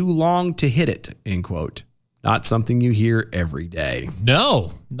 Quote, too long to hit it, end quote. Not something you hear every day.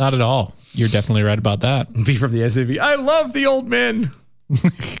 No, not at all. You're definitely right about that. V from the SAV. I love the old men.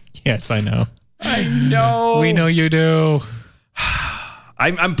 Yes, I know. I know. We know you do.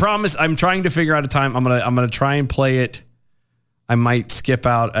 I'm promise. I'm trying to figure out a time. I'm gonna try and play it. I might skip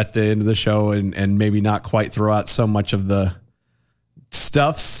out at the end of the show and maybe not quite throw out so much of the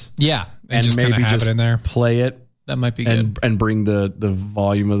stuffs. Yeah, and just maybe have just it in there. Play it. That might be good. And bring the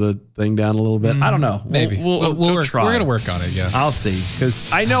volume of the thing down a little bit. I don't know. Maybe We'll try. We're gonna work on it. Yeah, I'll see,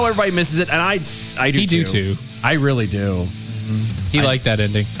 because I know everybody misses it, and I do. He do too. I really do. He liked that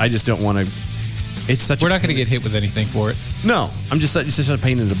ending. I just don't want to. It's such. We're not going to get hit with anything for it. No, I'm just it's just a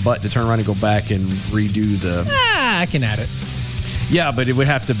pain in the butt to turn around and go back and redo the. I can add it. Yeah, but it would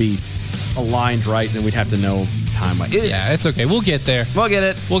have to be aligned right, and we'd have to know time. Yeah, it's okay. We'll get there. We'll get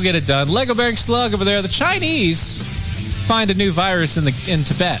it. We'll get it done. Lego Bearing Slug over there. The Chinese find a new virus in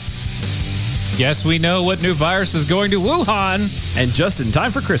Tibet. Yes, we know what new virus is going to Wuhan, and just in time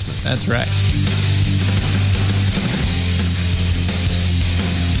for Christmas. That's right.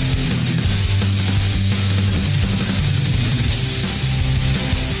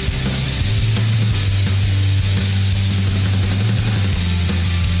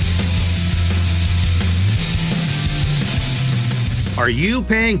 Are you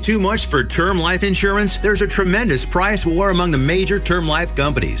paying too much for term life insurance? There's a tremendous price war among the major term life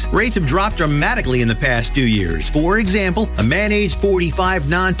companies. Rates have dropped dramatically in the past 2 years. For example, a man age 45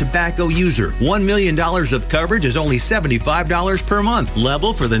 non-tobacco user, $1 million of coverage is only $75 per month,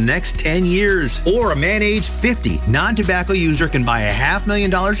 level for the next 10 years. Or a man age 50 non-tobacco user can buy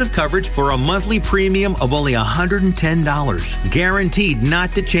 $500,000 of coverage for a monthly premium of only $110. Guaranteed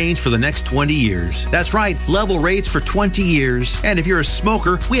not to change for the next 20 years. That's right, level rates for 20 years. And if you're a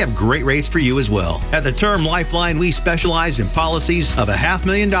smoker, we have great rates for you as well. At the Term Lifeline, we specialize in policies of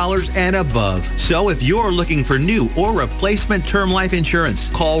 $500,000 and above. So if you're looking for new or replacement term life insurance,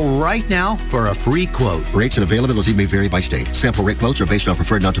 call right now for a free quote. Rates and availability may vary by state. Sample rate quotes are based on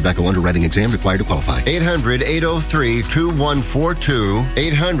preferred non-tobacco underwriting exam required to qualify. 800-803-2142.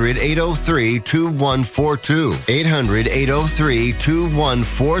 800-803-2142.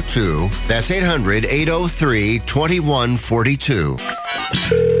 800-803-2142. That's 800-803-2142.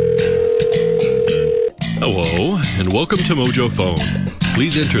 Hello, and welcome to Mojo Phone.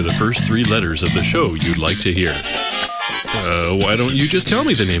 Please enter the first 3 letters of the show you'd like to hear. Why don't you just tell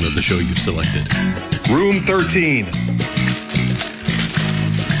me the name of the show you've selected? Room 13.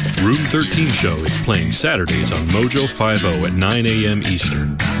 Room 13 show is playing Saturdays on Mojo 50 at 9 a.m.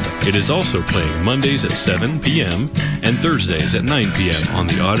 Eastern. It is also playing Mondays at 7 p.m. and Thursdays at 9 p.m. on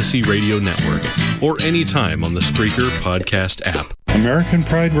the Odyssey Radio Network or anytime on the Spreaker podcast app. American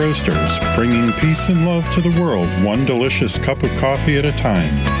Pride Roasters, bringing peace and love to the world, one delicious cup of coffee at a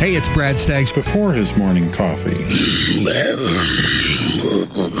time. Hey, it's Brad Staggs. Before his morning coffee.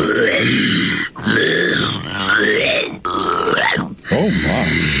 Oh my.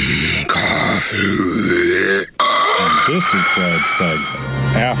 Coffee. And this is Brad Staggs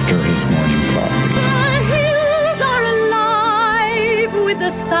after his morning coffee. The hills are alive with the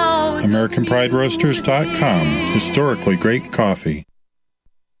sound. AmericanPrideRoasters.com. Historically great coffee.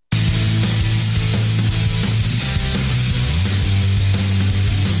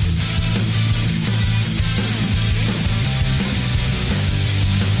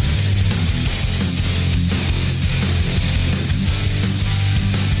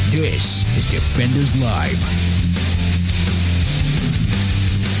 This is Defenders Live.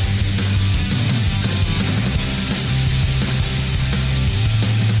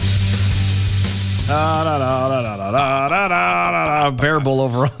 Bearable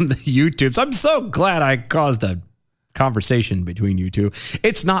over on the YouTubes. I'm so glad I caused a conversation between you two.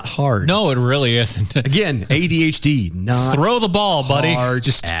 It's not hard. No, it really isn't. Again, ADHD, not throw the ball, buddy. hard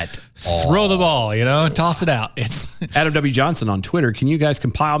Just at throw the ball, toss it out. It's Adam W. Johnson on Twitter. Can you guys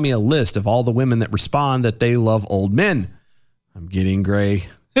compile me a list of all the women that respond that they love old men? I'm getting gray.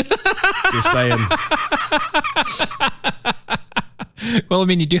 Just saying. Well, I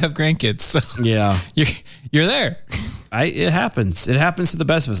mean, you do have grandkids, so yeah, you're there. It happens. It happens to the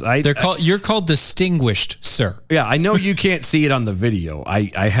best of us. You're called distinguished, sir. Yeah, I know you can't see it on the video.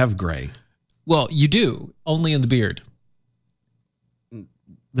 I have gray. Well, you do, only in the beard.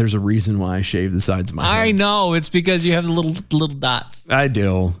 There's a reason why I shave the sides of my head. I know. It's because you have the little dots. I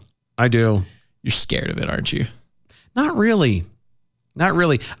do. You're scared of it, aren't you? Not really.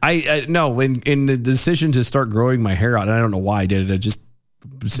 I no. In the decision to start growing my hair out, and I don't know why I did it. I just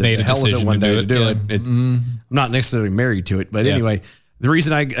made a hell with decision it one day to do it. it. I'm not necessarily married to it, but anyway, the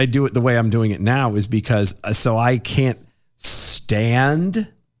reason I do it the way I'm doing it now is because I cannot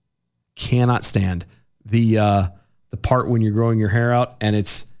stand the part when you're growing your hair out and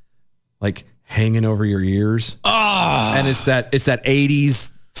it's like hanging over your ears. And it's that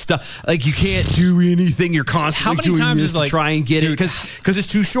 80s stuff. Like you can't do anything. You're constantly doing this to try and get it because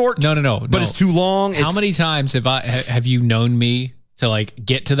it's too short. No. But it's too long. How many times have you known me to like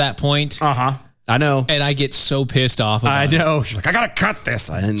get to that point? I know. And I get so pissed off about I know. She's like, I gotta cut this.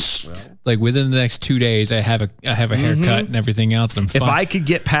 Like within the next 2 days, I have a haircut and everything else. And I'm fine. If I could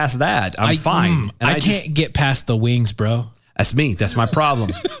get past that, I'm fine. And I can't get past the wings, bro. That's me. That's my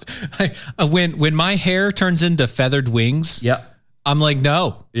problem. When my hair turns into feathered wings, I'm like,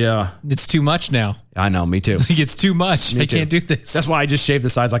 no. Yeah. It's too much now. I know, me too. It's too much. I can't do this. That's why I just shave the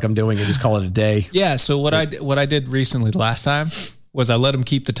sides like I'm doing and just call it a day. Yeah, so what I did recently last time was I let him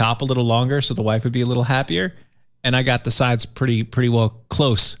keep the top a little longer so the wife would be a little happier. And I got the sides pretty well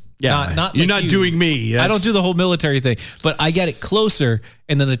close. Yeah. Not You're like not doing me. I don't do the whole military thing, but I got it closer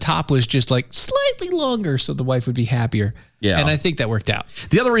and then the top was just like slightly longer so the wife would be happier. Yeah. And I think that worked out.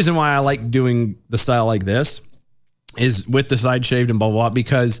 The other reason why I like doing the style like this is with the side shaved and blah, blah, blah,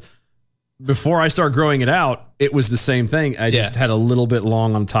 because before I start growing it out, it was the same thing. I just had a little bit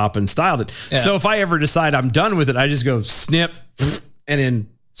long on top and styled it. Yeah. So if I ever decide I'm done with it, I just go snip and then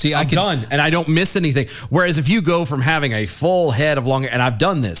I'm done and I don't miss anything. Whereas if you go from having a full head of long hair, and I've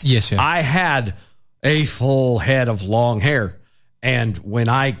done this. Yes, I had a full head of long hair. And when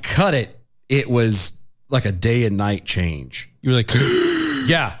I cut it, it was like a day and night change. You were like,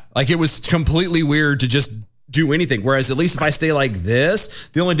 yeah, like it was completely weird to just do anything. Whereas at least if I stay like this,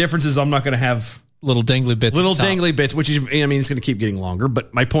 the only difference is I'm not going to have little dangly bits, which is, I mean, it's going to keep getting longer.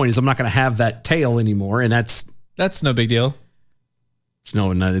 But my point is I'm not going to have that tail anymore. And that's no big deal.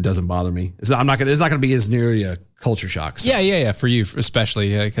 No, it doesn't bother me. It's not going to be as nearly a culture shock. So. Yeah. For you,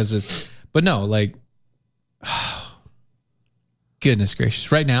 especially because but no, like, goodness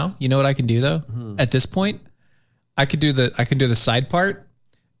gracious. Right now, you know what I can do though? Mm-hmm. At this point, I can do the side part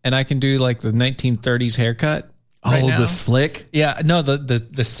and I can do like the 1930s haircut. Right the slick? Yeah. No,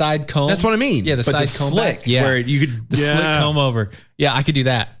 the side comb. That's what I mean. Yeah. The side comb slick. Back. Yeah. Where you could, the slick comb over. Yeah. I could do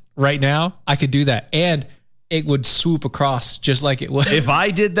that right now. I could do that. And it would swoop across just like it would. If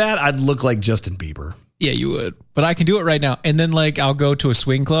I did that, I'd look like Justin Bieber. Yeah, you would. But I can do it right now. And then like I'll go to a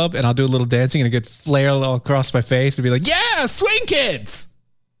swing club and I'll do a little dancing and a good flare all across my face and be like, yeah, swing kids.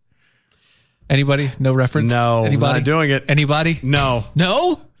 Anybody? No reference? No, anybody? Not doing it. Anybody? No.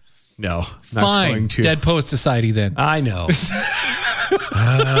 No? No. Fine. Dead Poet Society then. I know.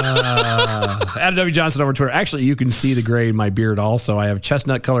 Adam W. Johnson over Twitter. Actually, you can see the gray in my beard also. I have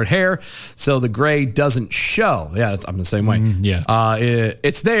chestnut colored hair, so the gray doesn't show. Yeah, I'm the same way.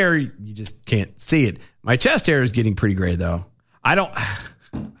 It's there. You just can't see it. My chest hair is getting pretty gray though. I don't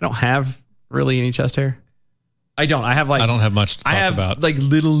have really any chest hair. I don't. I don't have much to talk about. Like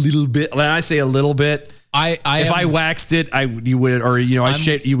little bit. When I say a little bit, if I waxed it,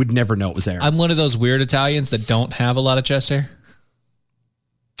 you would never know it was there. I'm one of those weird Italians that don't have a lot of chest hair.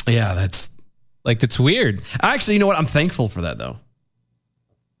 Yeah, that's weird. Actually, you know what? I'm thankful for that though.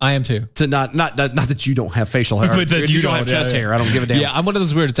 I am too. To not that you don't have facial hair, but that you don't have chest hair. I don't give a damn. Yeah, I'm one of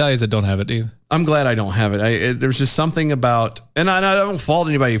those weird Italians that don't have it either. I'm glad I don't have it. There's just something about, and I don't fault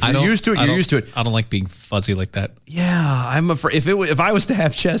anybody. If you're used to it, you're used to it. I don't like being fuzzy like that. Yeah, I'm afraid if I was to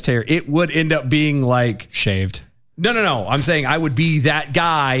have chest hair, it would end up being like shaved. No. I'm saying I would be that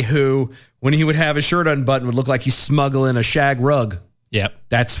guy who, when he would have his shirt unbuttoned, would look like he's smuggling a shag rug. Yep.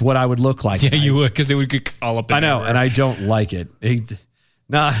 That's what I would look like. Yeah, you would, because it would get all up in I know, and I don't like it.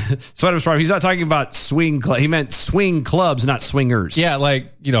 So I was wrong. He's not talking about swing club. He meant swing clubs, not swingers. Yeah,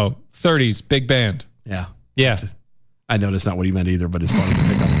 like, 30s, big band. Yeah. Yeah. I know that's not what he meant either, but it's funny to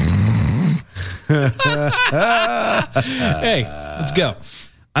pick up. Hey, let's go.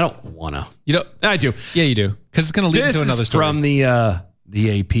 I don't want to. You don't? I do. Yeah, you do. Because it's going to lead into another story. From the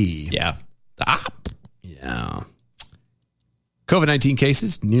AP. Yeah. Yeah. COVID-19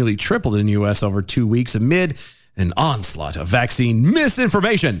 cases nearly tripled in the U.S. over 2 weeks amid an onslaught of vaccine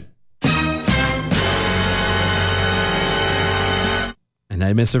misinformation. And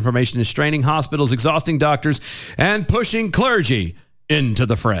that misinformation is straining hospitals, exhausting doctors, and pushing clergy into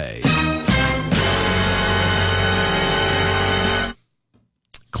the fray.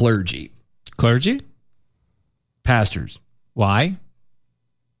 Clergy. Pastors. Why?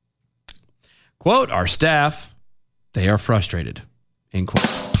 Quote, our staff, they are frustrated. End quote.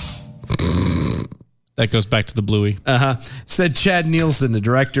 That goes back to the Bluey. Said Chad Nielsen, the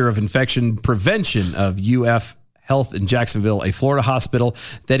director of infection prevention of UF Health in Jacksonville, a Florida hospital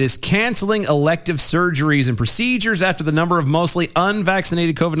that is canceling elective surgeries and procedures after the number of mostly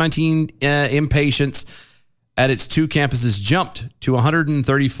unvaccinated COVID-19 inpatients at its 2 campuses jumped to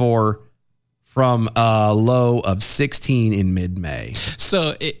 134 from a low of 16 in mid-May.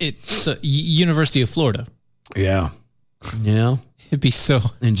 So it's University of Florida. Yeah. It'd be so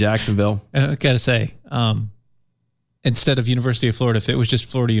in Jacksonville. I gotta say, instead of University of Florida, if it was just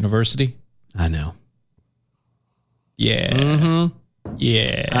Florida University. I know. Yeah. Mm-hmm.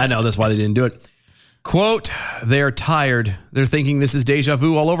 Yeah. I know. That's why they didn't do it. Quote, they are tired. They're thinking this is deja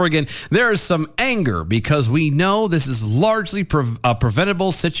vu all over again. There is some anger because we know this is largely a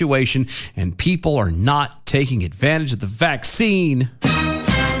preventable situation and people are not taking advantage of the vaccine.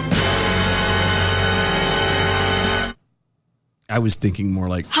 I was thinking more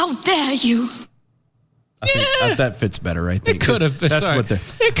like, how dare you? I think that fits better, I think. It could have been. That's Sorry. what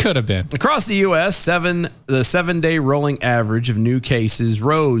It could have been. Across the U.S., the 7-day rolling average of new cases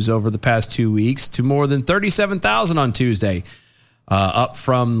rose over the past 2 weeks to more than 37,000 on Tuesday, up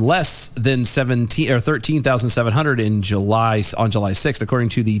from less than 13,700 on July 6th, according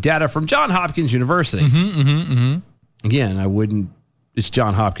to the data from Johns Hopkins University. Again, it's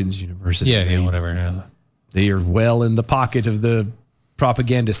Johns Hopkins University. Yeah, whatever. They are well in the pocket of the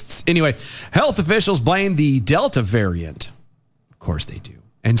propagandists. Anyway, health officials blame the Delta variant. Of course they do.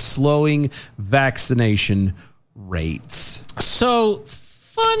 And slowing vaccination rates. So,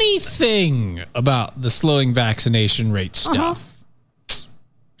 funny thing about the slowing vaccination rate stuff.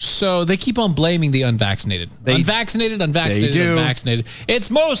 So, they keep on blaming the unvaccinated. Unvaccinated.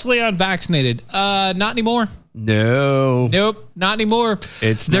 It's mostly unvaccinated. Not anymore. No. Nope, not anymore.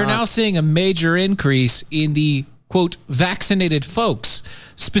 They're now seeing a major increase in the quote vaccinated folks,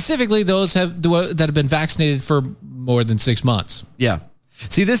 specifically those that have been vaccinated for more than 6 months. Yeah.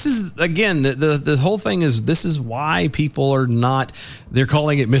 See, this is, again, the whole thing is, this is why people are not, they're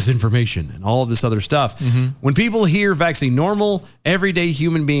calling it misinformation and all of this other stuff. When people hear vaccine, normal, everyday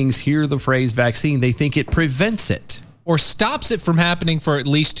human beings hear the phrase vaccine, they think it prevents it. Or stops it from happening for at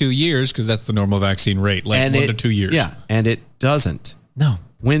least 2 years, because that's the normal vaccine rate, like 1 to 2 years. Yeah, and it doesn't. No.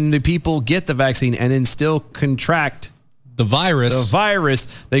 When the people get the vaccine and then still contract the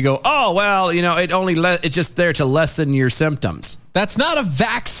virus, they go, oh, well, it's just there to lessen your symptoms. That's not a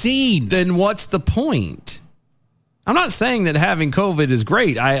vaccine. Then what's the point? I'm not saying that having COVID is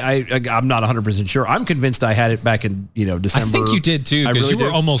great. I'm not 100% sure. I'm convinced I had it back in December. I think you did too, because you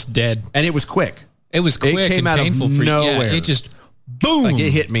were almost dead. And it was quick. It was quick came and out painful of for you. nowhere. Yeah, it just boom. Like it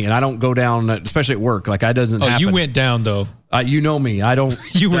hit me, and I don't go down, especially at work. Like I doesn't. happen. You went down though. You know me. I don't.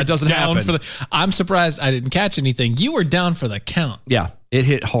 That doesn't down happen. I'm surprised I didn't catch anything. You were down for the count. Yeah, it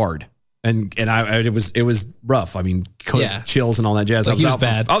hit hard, and it was rough. I mean, chills and all that jazz. Like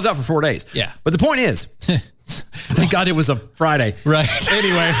I was out for 4 days. Yeah, but the point is, thank God it was a Friday. Right.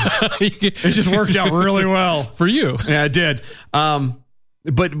 Anyway, it just worked out really well for you. Yeah, it did.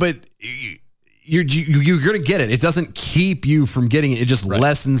 But. You're going to get it. It doesn't keep you from getting it. It just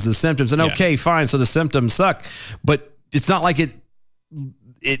lessens the symptoms. And okay, fine. So the symptoms suck, but it's not like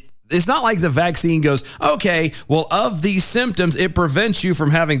it's not like the vaccine goes, okay, well, of these symptoms, it prevents you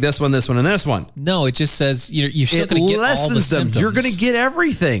from having this one, and this one. No, it just says you're still going to get all the symptoms. You're going to get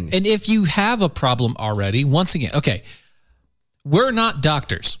everything. And if you have a problem already, once again, okay, we're not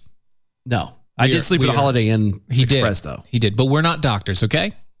doctors. No. I did sleep at a Holiday Inn Express, though. He did, but we're not doctors,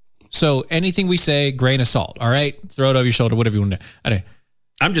 okay? So anything we say, grain of salt, all right? Throw it over your shoulder, whatever you want to do.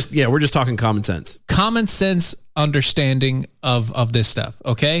 We're just talking common sense. Common sense understanding of this stuff,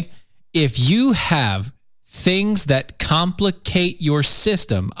 okay? If you have things that complicate your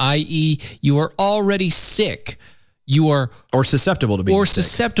system, i.e. you are already sick, or susceptible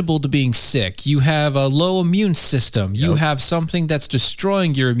to being sick. You have a low immune system. You have something that's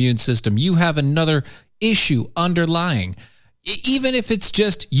destroying your immune system. You have another issue underlying. even if it's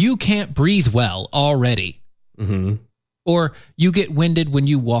just you can't breathe well already, or you get winded when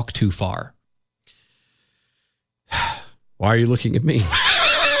you walk too far. Why are you looking at me?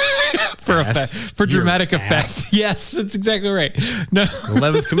 For dramatic effect. Yes, that's exactly right. No.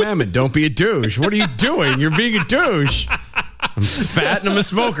 11th commandment, don't be a douche. What are you doing? You're being a douche. I'm fat and I'm a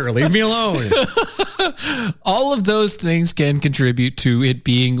smoker. Leave me alone. All of those things can contribute to it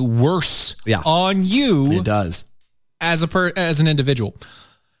being worse on you. It does. As an individual.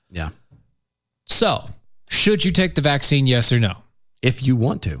 Yeah. So, should you take the vaccine, yes or no? If you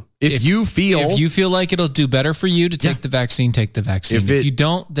want to. If you feel like it'll do better for you to take the vaccine, take the vaccine. If you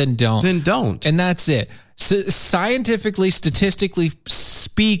don't, then don't. Then don't. And that's it. So scientifically, statistically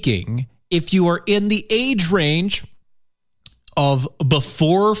speaking, if you are in the age range of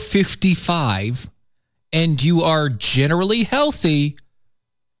before 55 and you are generally healthy,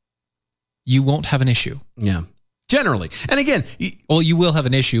 you won't have an issue. Yeah. Generally. And again, you will have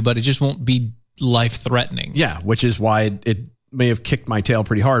an issue, but it just won't be life-threatening. Yeah, which is why it may have kicked my tail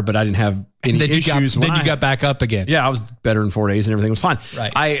pretty hard, but I didn't have any issues. Then you got back up again. Yeah, I was better in 4 days and everything was fine.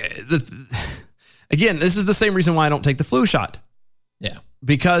 Right. Again, this is the same reason why I don't take the flu shot. Yeah.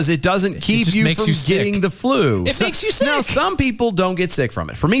 Because it doesn't keep you from getting the flu. It makes you sick. Now, some people don't get sick from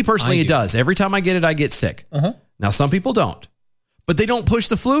it. For me personally, it does. Every time I get it, I get sick. Now, some people don't. But they don't push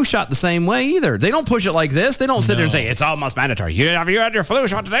the flu shot the same way either. They don't push it like this. They don't sit there and say, it's almost mandatory. Have you had your flu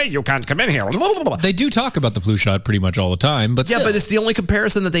shot today? You can't come in here. They do talk about the flu shot pretty much all the time. But but it's the only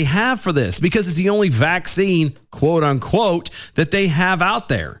comparison that they have for this because it's the only vaccine, quote unquote, that they have out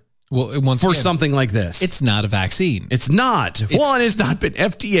there. Well, for something like this. It's not a vaccine. It's not. One, it's not been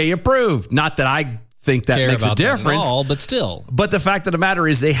FDA approved. Not that I think that makes a difference. But still. But the fact of the matter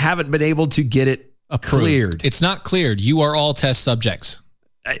is they haven't been able to get it cleared. It's not cleared. You are all test subjects.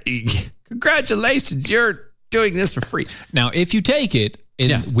 Congratulations. You're doing this for free. Now, if you take it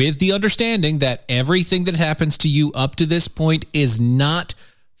with the understanding that everything that happens to you up to this point is not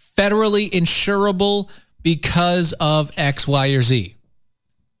federally insurable because of X, Y, or Z.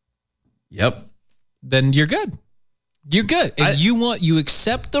 Yep. Then you're good. You're good. And you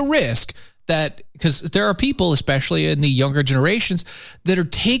accept the risk that, because there are people, especially in the younger generations, that are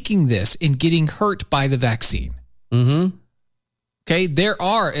taking this and getting hurt by the vaccine. Okay,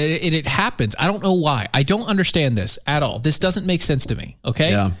 it happens. I don't know why. I don't understand this at all. This doesn't make sense to me.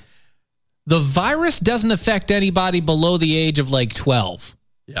 Okay. Yeah. The virus doesn't affect anybody below the age of like 12.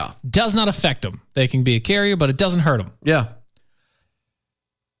 Yeah. Does not affect them. They can be a carrier, but it doesn't hurt them. Yeah.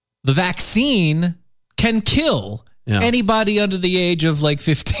 The vaccine can kill anybody under the age of like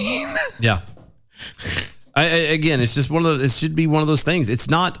 15. Yeah. Again, it's just one of those. It should be one of those things. It's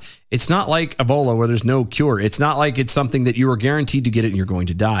not like Ebola where there's no cure. It's not like it's something that you are guaranteed to get it and you're going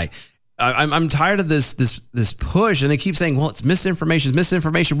to die. I'm tired of this push, and they keep saying, "Well, it's misinformation. It's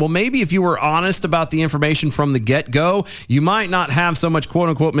misinformation." Well, maybe if you were honest about the information from the get-go, you might not have so much "quote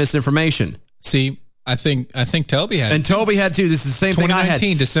unquote" misinformation. See. I think Toby had and Toby had too. This is the same thing I had.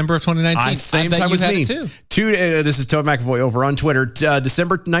 December of 2019. Same time as me. This is Toby McAvoy over on Twitter.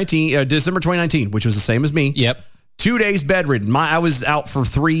 December 2019, which was the same as me. Yep. 2 days bedridden. I was out for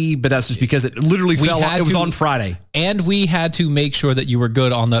 3, but that's just because it literally fell. It was on Friday, and we had to make sure that you were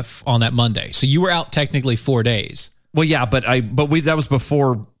good on that Monday. So you were out technically 4 days. Well, yeah, but that was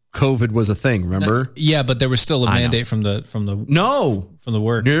before COVID was a thing, remember? Yeah, but there was still a mandate from the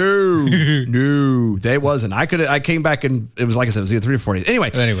work. No, they wasn't. I came back and it was like I said, it was either 3 or 4 days.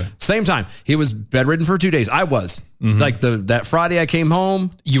 Anyway, same time. He was bedridden for 2 days. I was like that Friday I came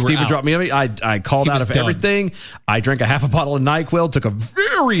home. Steven dropped me. I called out of everything. I drank a half a bottle of NyQuil, took a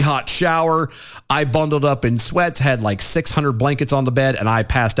very hot shower. I bundled up in sweats, had like 600 blankets on the bed, and I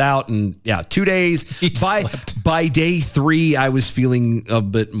passed out. And 2 days. By day 3, I was feeling a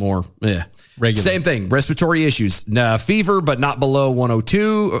bit more. Yeah. Regular. Same thing. Respiratory issues. Fever, but not below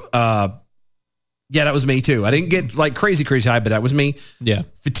 102. Yeah, that was me too. I didn't get like crazy high, but that was me. Yeah.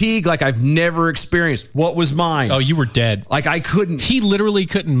 Fatigue like I've never experienced. What was mine? Oh, you were dead. Like I couldn't. He literally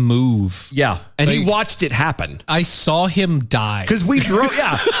couldn't move. Yeah. And he watched it happen. I saw him die. Because we drove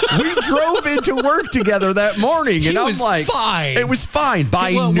into work together that morning. And I'm like, fine. It was fine.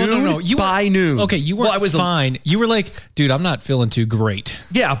 By noon. By noon. Okay, you weren't fine. You were like, dude, I'm not feeling too great.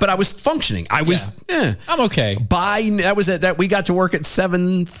 Yeah, but I was functioning. I was, I'm okay. That was it. That we got to work at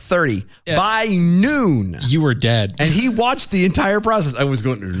 7:30. Yeah. By noon. You were dead. And he watched the entire process. I was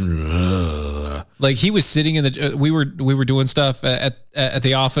going, like he was sitting in the, we were doing stuff at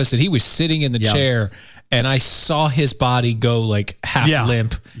the office and he was sitting in the chair and I saw his body go like half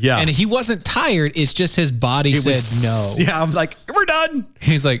limp. Yeah. And he wasn't tired. It's just his body said no. Yeah, I'm like, we're done.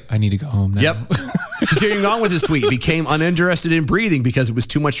 He's like, I need to go home now. Yep. Continuing on with his tweet, became uninterested in breathing because it was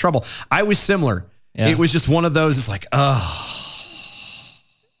too much trouble. I was similar. Yeah. It was just one of those, it's like, ugh.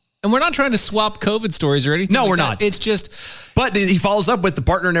 And we're not trying to swap COVID stories or anything. No, like we're that. not. It's just. But he follows up with the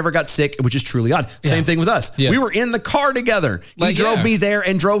partner never got sick, which is truly odd. Same thing with us. Yeah. We were in the car together. He drove me there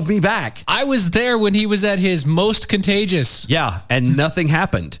and drove me back. I was there when he was at his most contagious. Yeah, and nothing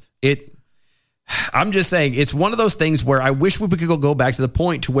happened. I'm just saying, it's one of those things where I wish we could go back to the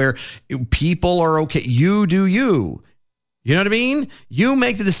point to where people are okay. You do you. You know what I mean? You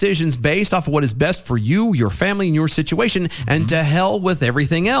make the decisions based off of what is best for you, your family, and your situation, and to hell with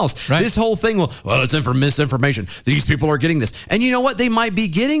everything else. Right. This whole thing, it's misinformation. These people are getting this. And you know what? They might be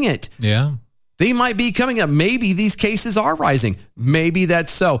getting it. Yeah. They might be coming up. Maybe these cases are rising. Maybe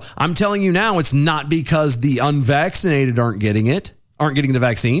that's so. I'm telling you now, it's not because the unvaccinated aren't getting the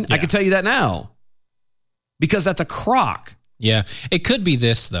vaccine. I can tell you that now. Because that's a crock. Yeah. It could be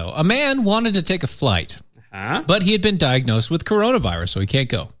this, though. A man wanted to take a flight. But he had been diagnosed with coronavirus, so he can't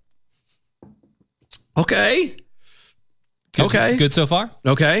go. Okay. Good so far?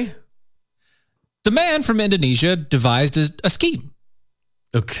 Okay. The man from Indonesia devised a scheme.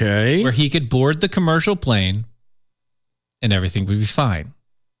 Okay. Where he could board the commercial plane and everything would be fine.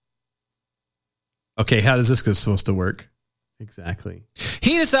 Okay, how does this supposed to work? Exactly.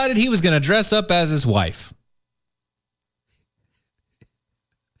 He decided he was going to dress up as his wife.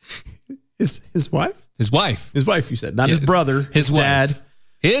 His wife? His wife. His wife, you said. Not his brother. His dad.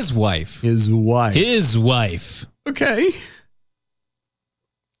 His wife. His wife. His wife. Okay.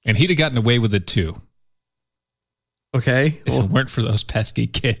 And he'd have gotten away with it too. Okay. If it weren't for those pesky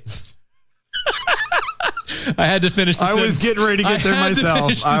kids. I had to finish the sentence. was getting ready to get there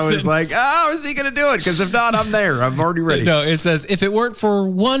myself. I was like, how is he going to do it? Because if not, I'm there. I'm already ready. No, it says, if it weren't for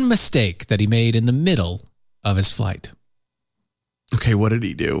one mistake that he made in the middle of his flight. Okay, what did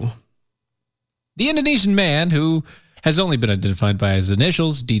he do? The Indonesian man, who has only been identified by his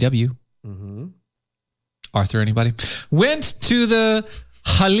initials, DW, Arthur, anybody, went to the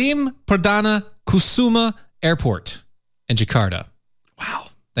Halim Perdana Kusuma Airport in Jakarta. Wow.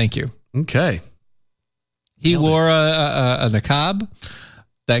 Thank you. Okay. He wore a niqab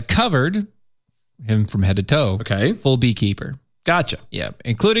that covered him from head to toe. Okay. Full beekeeper. Gotcha. Yeah,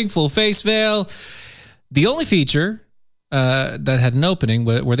 including full face veil. The only feature that had an opening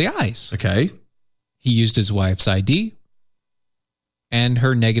were the eyes. Okay. He used his wife's ID and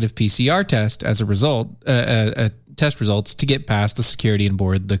her negative PCR test as a result, test results to get past the security and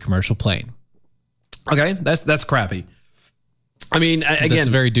board the commercial plane. Okay, that's crappy. I mean, again, that's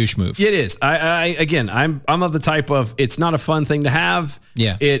a very douche move. It is. I'm of the type of, it's not a fun thing to have.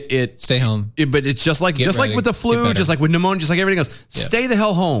 Yeah. It stay home. But it's just like ready. with the flu, just like with pneumonia, just like everything else. Yeah. Stay the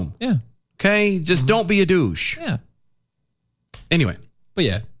hell home. Yeah. Okay. Just don't be a douche. Yeah. Anyway. But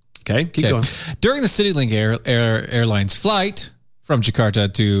yeah. Okay. Keep going. During the CityLink Airlines flight from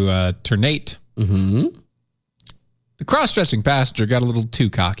Jakarta to Ternate, the cross-dressing passenger got a little too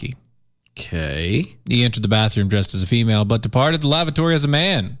cocky. Okay. He entered the bathroom dressed as a female, but departed the lavatory as a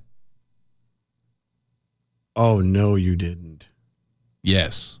man. Oh, no, you didn't.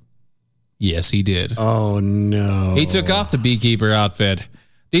 Yes. Yes, he did. Oh, no. He took off the beekeeper outfit.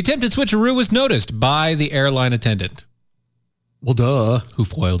 The attempted switcheroo was noticed by the airline attendant. Well, duh. Who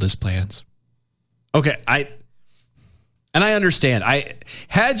foiled his plans. Okay, I understand.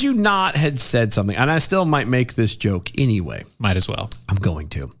 Had you not had said something, and I still might make this joke anyway. Might as well. I'm going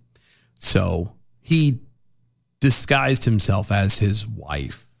to. So he disguised himself as his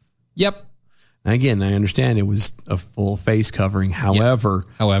wife. Yep. And again, I understand it was a full face covering. However,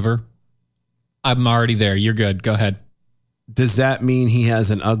 I'm already there. You're good. Go ahead. Does that mean he has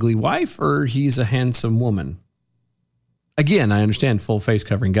an ugly wife or he's a handsome woman? Again, I understand full face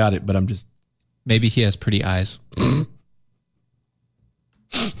covering. Got it. But I'm just. Maybe he has pretty eyes.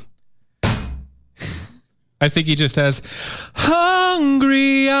 I think he just has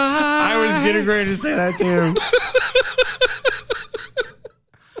hungry eyes. I was getting ready to say that too.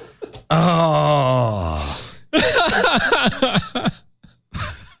 Oh.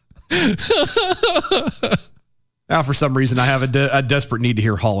 Now, for some reason, I have a desperate need to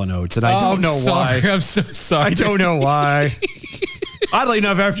hear Hall & Oates, and I don't know why. I'm so sorry. I don't know why. Oddly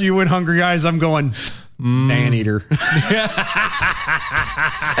enough, after you went Hungry Eyes, I'm going man-eater.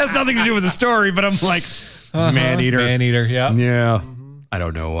 Has nothing to do with the story, but I'm like, man-eater. Man-eater, yeah. Yeah. I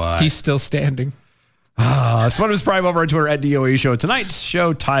don't know why. He's still standing. Swan was Prime over on Twitter at DOE Show. Tonight's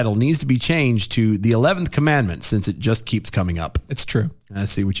show title needs to be changed to The 11th Commandment since it just keeps coming up. It's true. I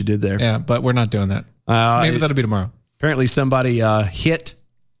see what you did there. Yeah, but we're not doing that. Maybe that'll be tomorrow. Apparently somebody hit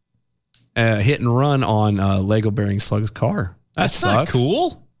and run on Lego bearing Slug's car. That's not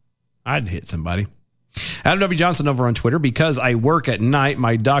cool. I'd hit somebody. Adam W. Johnson over on Twitter. Because I work at night,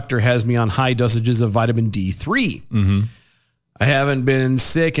 my doctor has me on high dosages of vitamin D3. Mm-hmm. I haven't been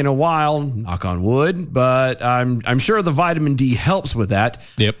sick in a while, knock on wood, but I'm sure the vitamin D helps with that.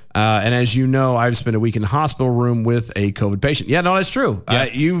 Yep. And as you know, I've spent a week in the hospital room with a COVID patient. Yeah, no, that's true. Yeah.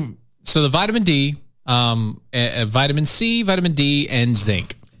 So the vitamin D, vitamin C, vitamin D, and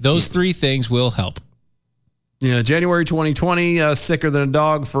zinc. Those three things will help. Yeah, January 2020, sicker than a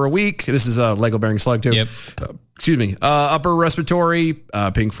dog for a week. This is Lego bearing Slug too. Yep. Excuse me. Upper respiratory.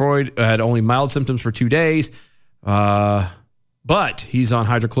 Pink Floyd had only mild symptoms for 2 days. But he's on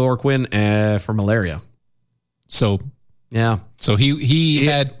hydrochloroquine for malaria. So yeah. So he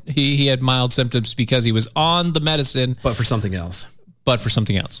had mild symptoms because he was on the medicine, but for something else.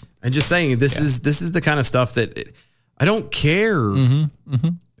 And just saying, this is the kind of stuff that I don't care. Mm-hmm. Mm-hmm.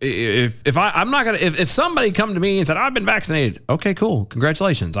 If somebody come to me and said, I've been vaccinated. Okay, cool.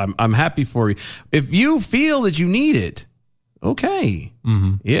 Congratulations. I'm happy for you. If you feel that you need it, okay.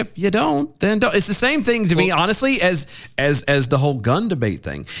 Mm-hmm. If you don't, then don't. It's the same thing to me, honestly, as the whole gun debate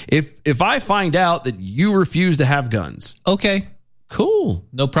thing. If I find out that you refuse to have guns, okay, cool,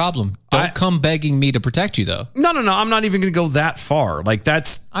 no problem. Don't come begging me to protect you, though. No. I'm not even going to go that far. Like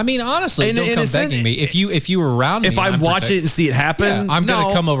that's. I mean, honestly, don't come begging me. If you were around me, if I watch it and see it happen, I'm going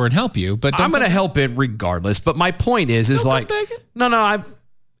to come over and help you. But I'm going to help it regardless. But my point is like,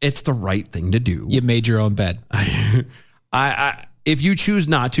 it's the right thing to do. You made your own bed. If you choose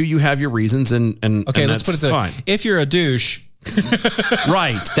not to, you have your reasons, and okay, let's put it this way. Fine. If you're a douche,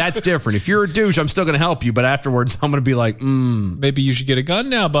 right, that's different. If you're a douche, I'm still going to help you, but afterwards, I'm going to be like, maybe you should get a gun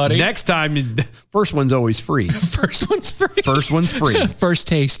now, buddy. Next time, first one's always free. First one's free. First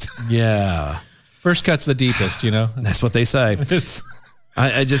taste. Yeah. First cut's the deepest. You know, that's what they say. But it's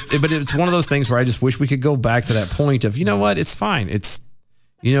one of those things where I just wish we could go back to that point of, you know what, it's fine. It's.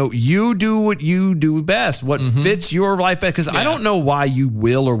 You do what you do best, what fits your life best. Because I don't know why you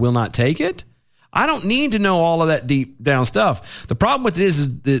will or will not take it. I don't need to know all of that deep down stuff. The problem with it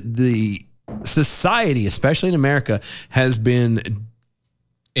is the society, especially in America, has been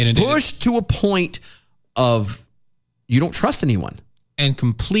pushed to a point of you don't trust anyone. And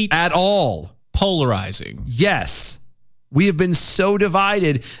complete at all. Polarizing. Yes. We have been so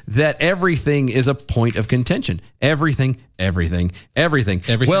divided that everything is a point of contention. Everything.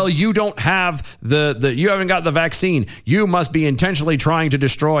 Well, you don't have you haven't got the vaccine. You must be intentionally trying to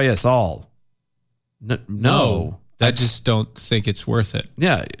destroy us all. No. I just don't think it's worth it.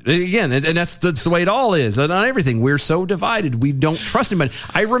 Yeah. Again, and that's the way it all is. And on everything, we're so divided. We don't trust anybody.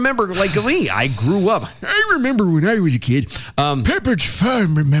 I remember, like me, I grew up. I remember when I was a kid. Pepperidge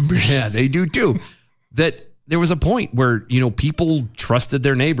Farm remembers. Yeah, they do too. That there was a point where, people trusted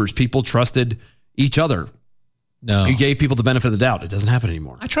their neighbors. People trusted each other. No. You gave people the benefit of the doubt. It doesn't happen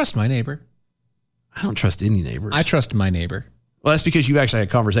anymore. I trust my neighbor. I don't trust any neighbors. I trust my neighbor. Well, that's because you actually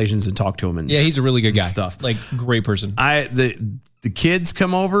had conversations and talked to him. Yeah, he's a really good guy. Stuff. Like, great person. The kids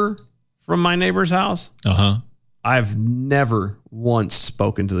come over from my neighbor's house. Uh-huh. I've never once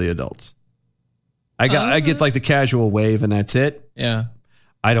spoken to the adults. I get like the casual wave and that's it. Yeah.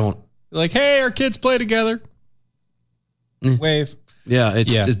 I don't. Like, hey, our kids play together. Wave. Yeah,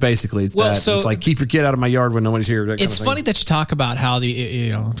 it's basically that. So it's like keep your kid out of my yard when nobody's here. It's funny that you talk about how how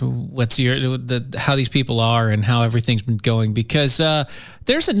these people are and how everything's been going, because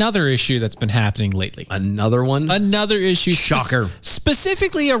there's another issue that's been happening lately. Another one? Another issue. Shocker.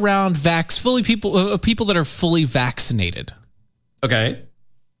 Specifically around people that are fully vaccinated. Okay.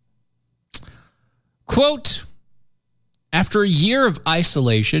 Quote, after a year of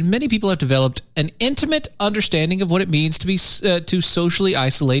isolation, many people have developed an intimate understanding of what it means to socially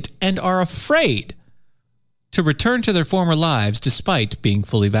isolate and are afraid to return to their former lives despite being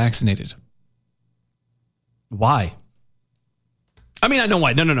fully vaccinated. Why? I mean, I know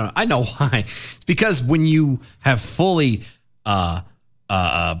why. No. I know why. It's because when you have fully locked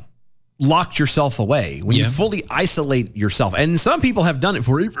yourself away, when you fully isolate yourself, and some people have done it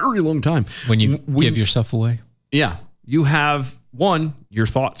for a very long time. When you give yourself away? Yeah. You have, your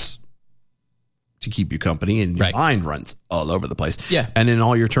thoughts to keep you company, and your mind runs all over the place. Yeah. And then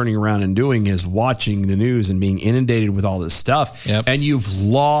all you're turning around and doing is watching the news and being inundated with all this stuff. Yep. And you've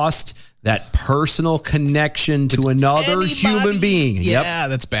lost that personal connection to another human being. Yeah,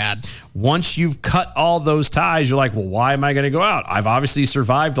 that's bad. Once you've cut all those ties, you're like, well, why am I going to go out? I've obviously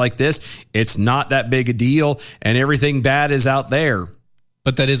survived like this. It's not that big a deal, and everything bad is out there.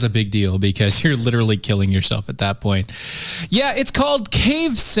 But that is a big deal because you're literally killing yourself at that point. Yeah, it's called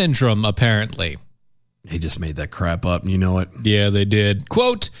cave syndrome, apparently. They just made that crap up, and you know it. Yeah, they did.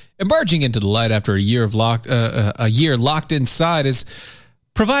 Quote, emerging into the light after a year locked inside is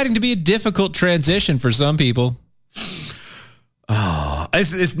proving to be a difficult transition for some people. Oh,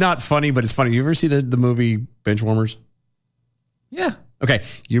 it's not funny, but it's funny. You ever see the movie Benchwarmers? Yeah. Okay.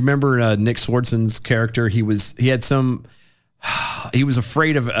 You remember Nick Swardson's character? He was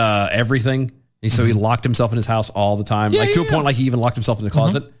afraid of everything. And so he locked himself in his house all the time. To a point, like he even locked himself in the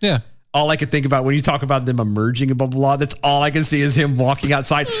closet. Mm-hmm. Yeah. All I could think about when you talk about them emerging and blah, blah, blah, that's all I can see is him walking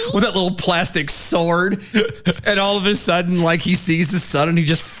outside with that little plastic sword. And all of a sudden, like he sees the sun and he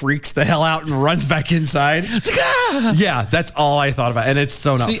just freaks the hell out and runs back inside. It's like, ah! Yeah, that's all I thought about. And it's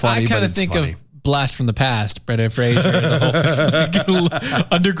so not funny, I kind but of it's think funny. of Blast from the Past, Brendan Fraser, the whole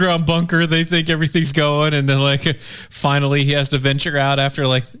underground bunker. They think everything's going, and then like finally he has to venture out after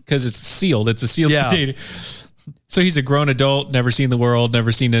because it's sealed. It's a sealed container. So he's a grown adult, never seen the world,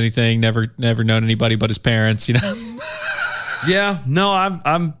 never seen anything, never known anybody but his parents. You know. Yeah. No,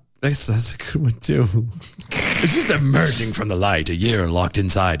 that's a good one too. It's just emerging from the light. A year locked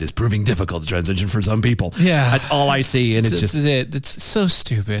inside is proving difficult to transition for some people. Yeah, that's all I see, and it's so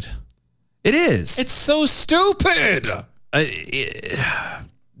stupid. It is. It's so stupid.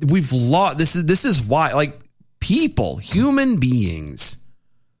 We've lost. This is why, human beings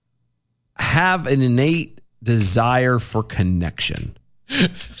have an innate desire for connection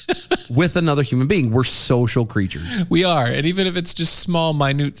with another human being. We're social creatures. We are, and even if it's just small,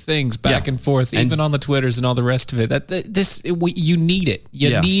 minute things back and forth, even on the Twitters and all the rest of it, you need it.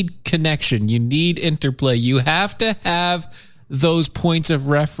 You need connection. You need interplay. You have to have those points of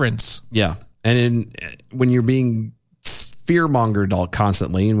reference. Yeah. And when you're being fear-mongered all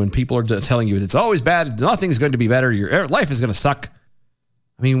constantly, and when people are just telling you it's always bad, nothing's going to be better, your life is going to suck.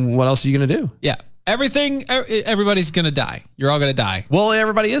 I mean, what else are you going to do? Yeah. Everybody's going to die. You're all going to die. Well,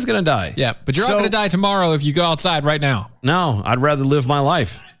 everybody is going to die. Yeah. But you're all going to die tomorrow if you go outside right now. No, I'd rather live my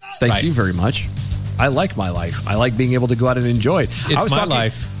life. Thank you very much. I like my life. I like being able to go out and enjoy it. It's my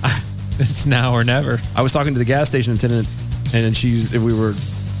life. It's now or never. I was talking to the gas station attendant, and we were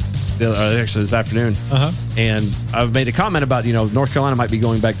actually this afternoon, and I've made a comment about, North Carolina might be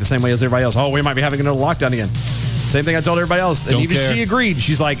going back the same way as everybody else. Oh, we might be having another lockdown again. Same thing I told everybody else. And even she agreed.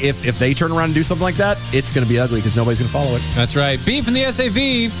 She's like, if they turn around and do something like that, it's going to be ugly because nobody's going to follow it. That's right. Beef in the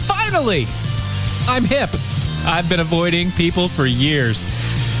SAV. Finally, I'm hip. I've been avoiding people for years.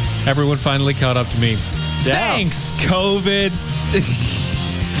 Everyone finally caught up to me. Yeah. Thanks, COVID.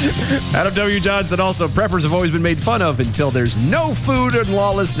 Adam W. Johnson also, preppers have always been made fun of until there's no food and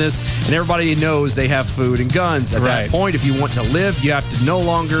lawlessness, and everybody knows they have food and guns. At that point, if you want to live, you have to no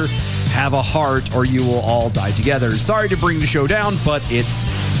longer have a heart or you will all die together. Sorry to bring the show down, but it's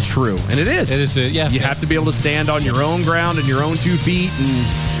true. And it is. It is, You have to be able to stand on your own ground and your own 2 feet,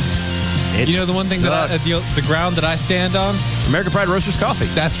 and the one thing the ground that I stand on? American Pride Roasters Coffee.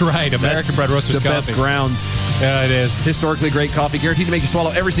 That's right. American Pride Roasters Coffee. The best grounds. Yeah, it is. Historically great coffee, guaranteed to make you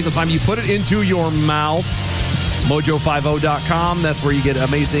swallow every single time you put it into your mouth. Mojo50.com. That's where you get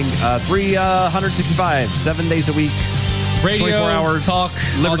amazing 365, 7 days a week. Radio, 24-hour talk,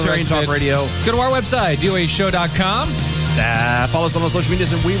 libertarian talk radio. Go to our website, DOAShow.com. Follow us on those social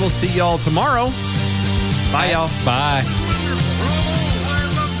medias, and we will see y'all tomorrow. Bye, y'all. Bye.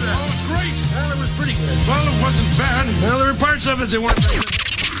 Well, it wasn't bad. Well, there were parts of it that weren't bad.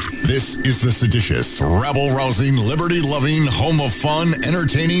 This is the seditious, rabble-rousing, liberty-loving, home of fun,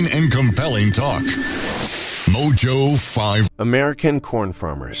 entertaining, and compelling talk. Mojo 5. American corn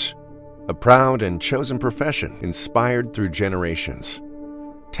farmers. A proud and chosen profession inspired through generations.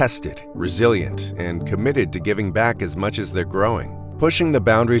 Tested, resilient, and committed to giving back as much as they're growing. Pushing the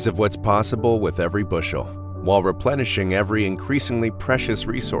boundaries of what's possible with every bushel, while replenishing every increasingly precious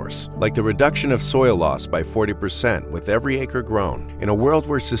resource, like the reduction of soil loss by 40% with every acre grown. In a world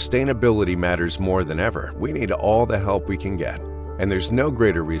where sustainability matters more than ever, we need all the help we can get. And there's no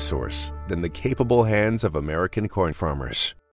greater resource than the capable hands of American corn farmers.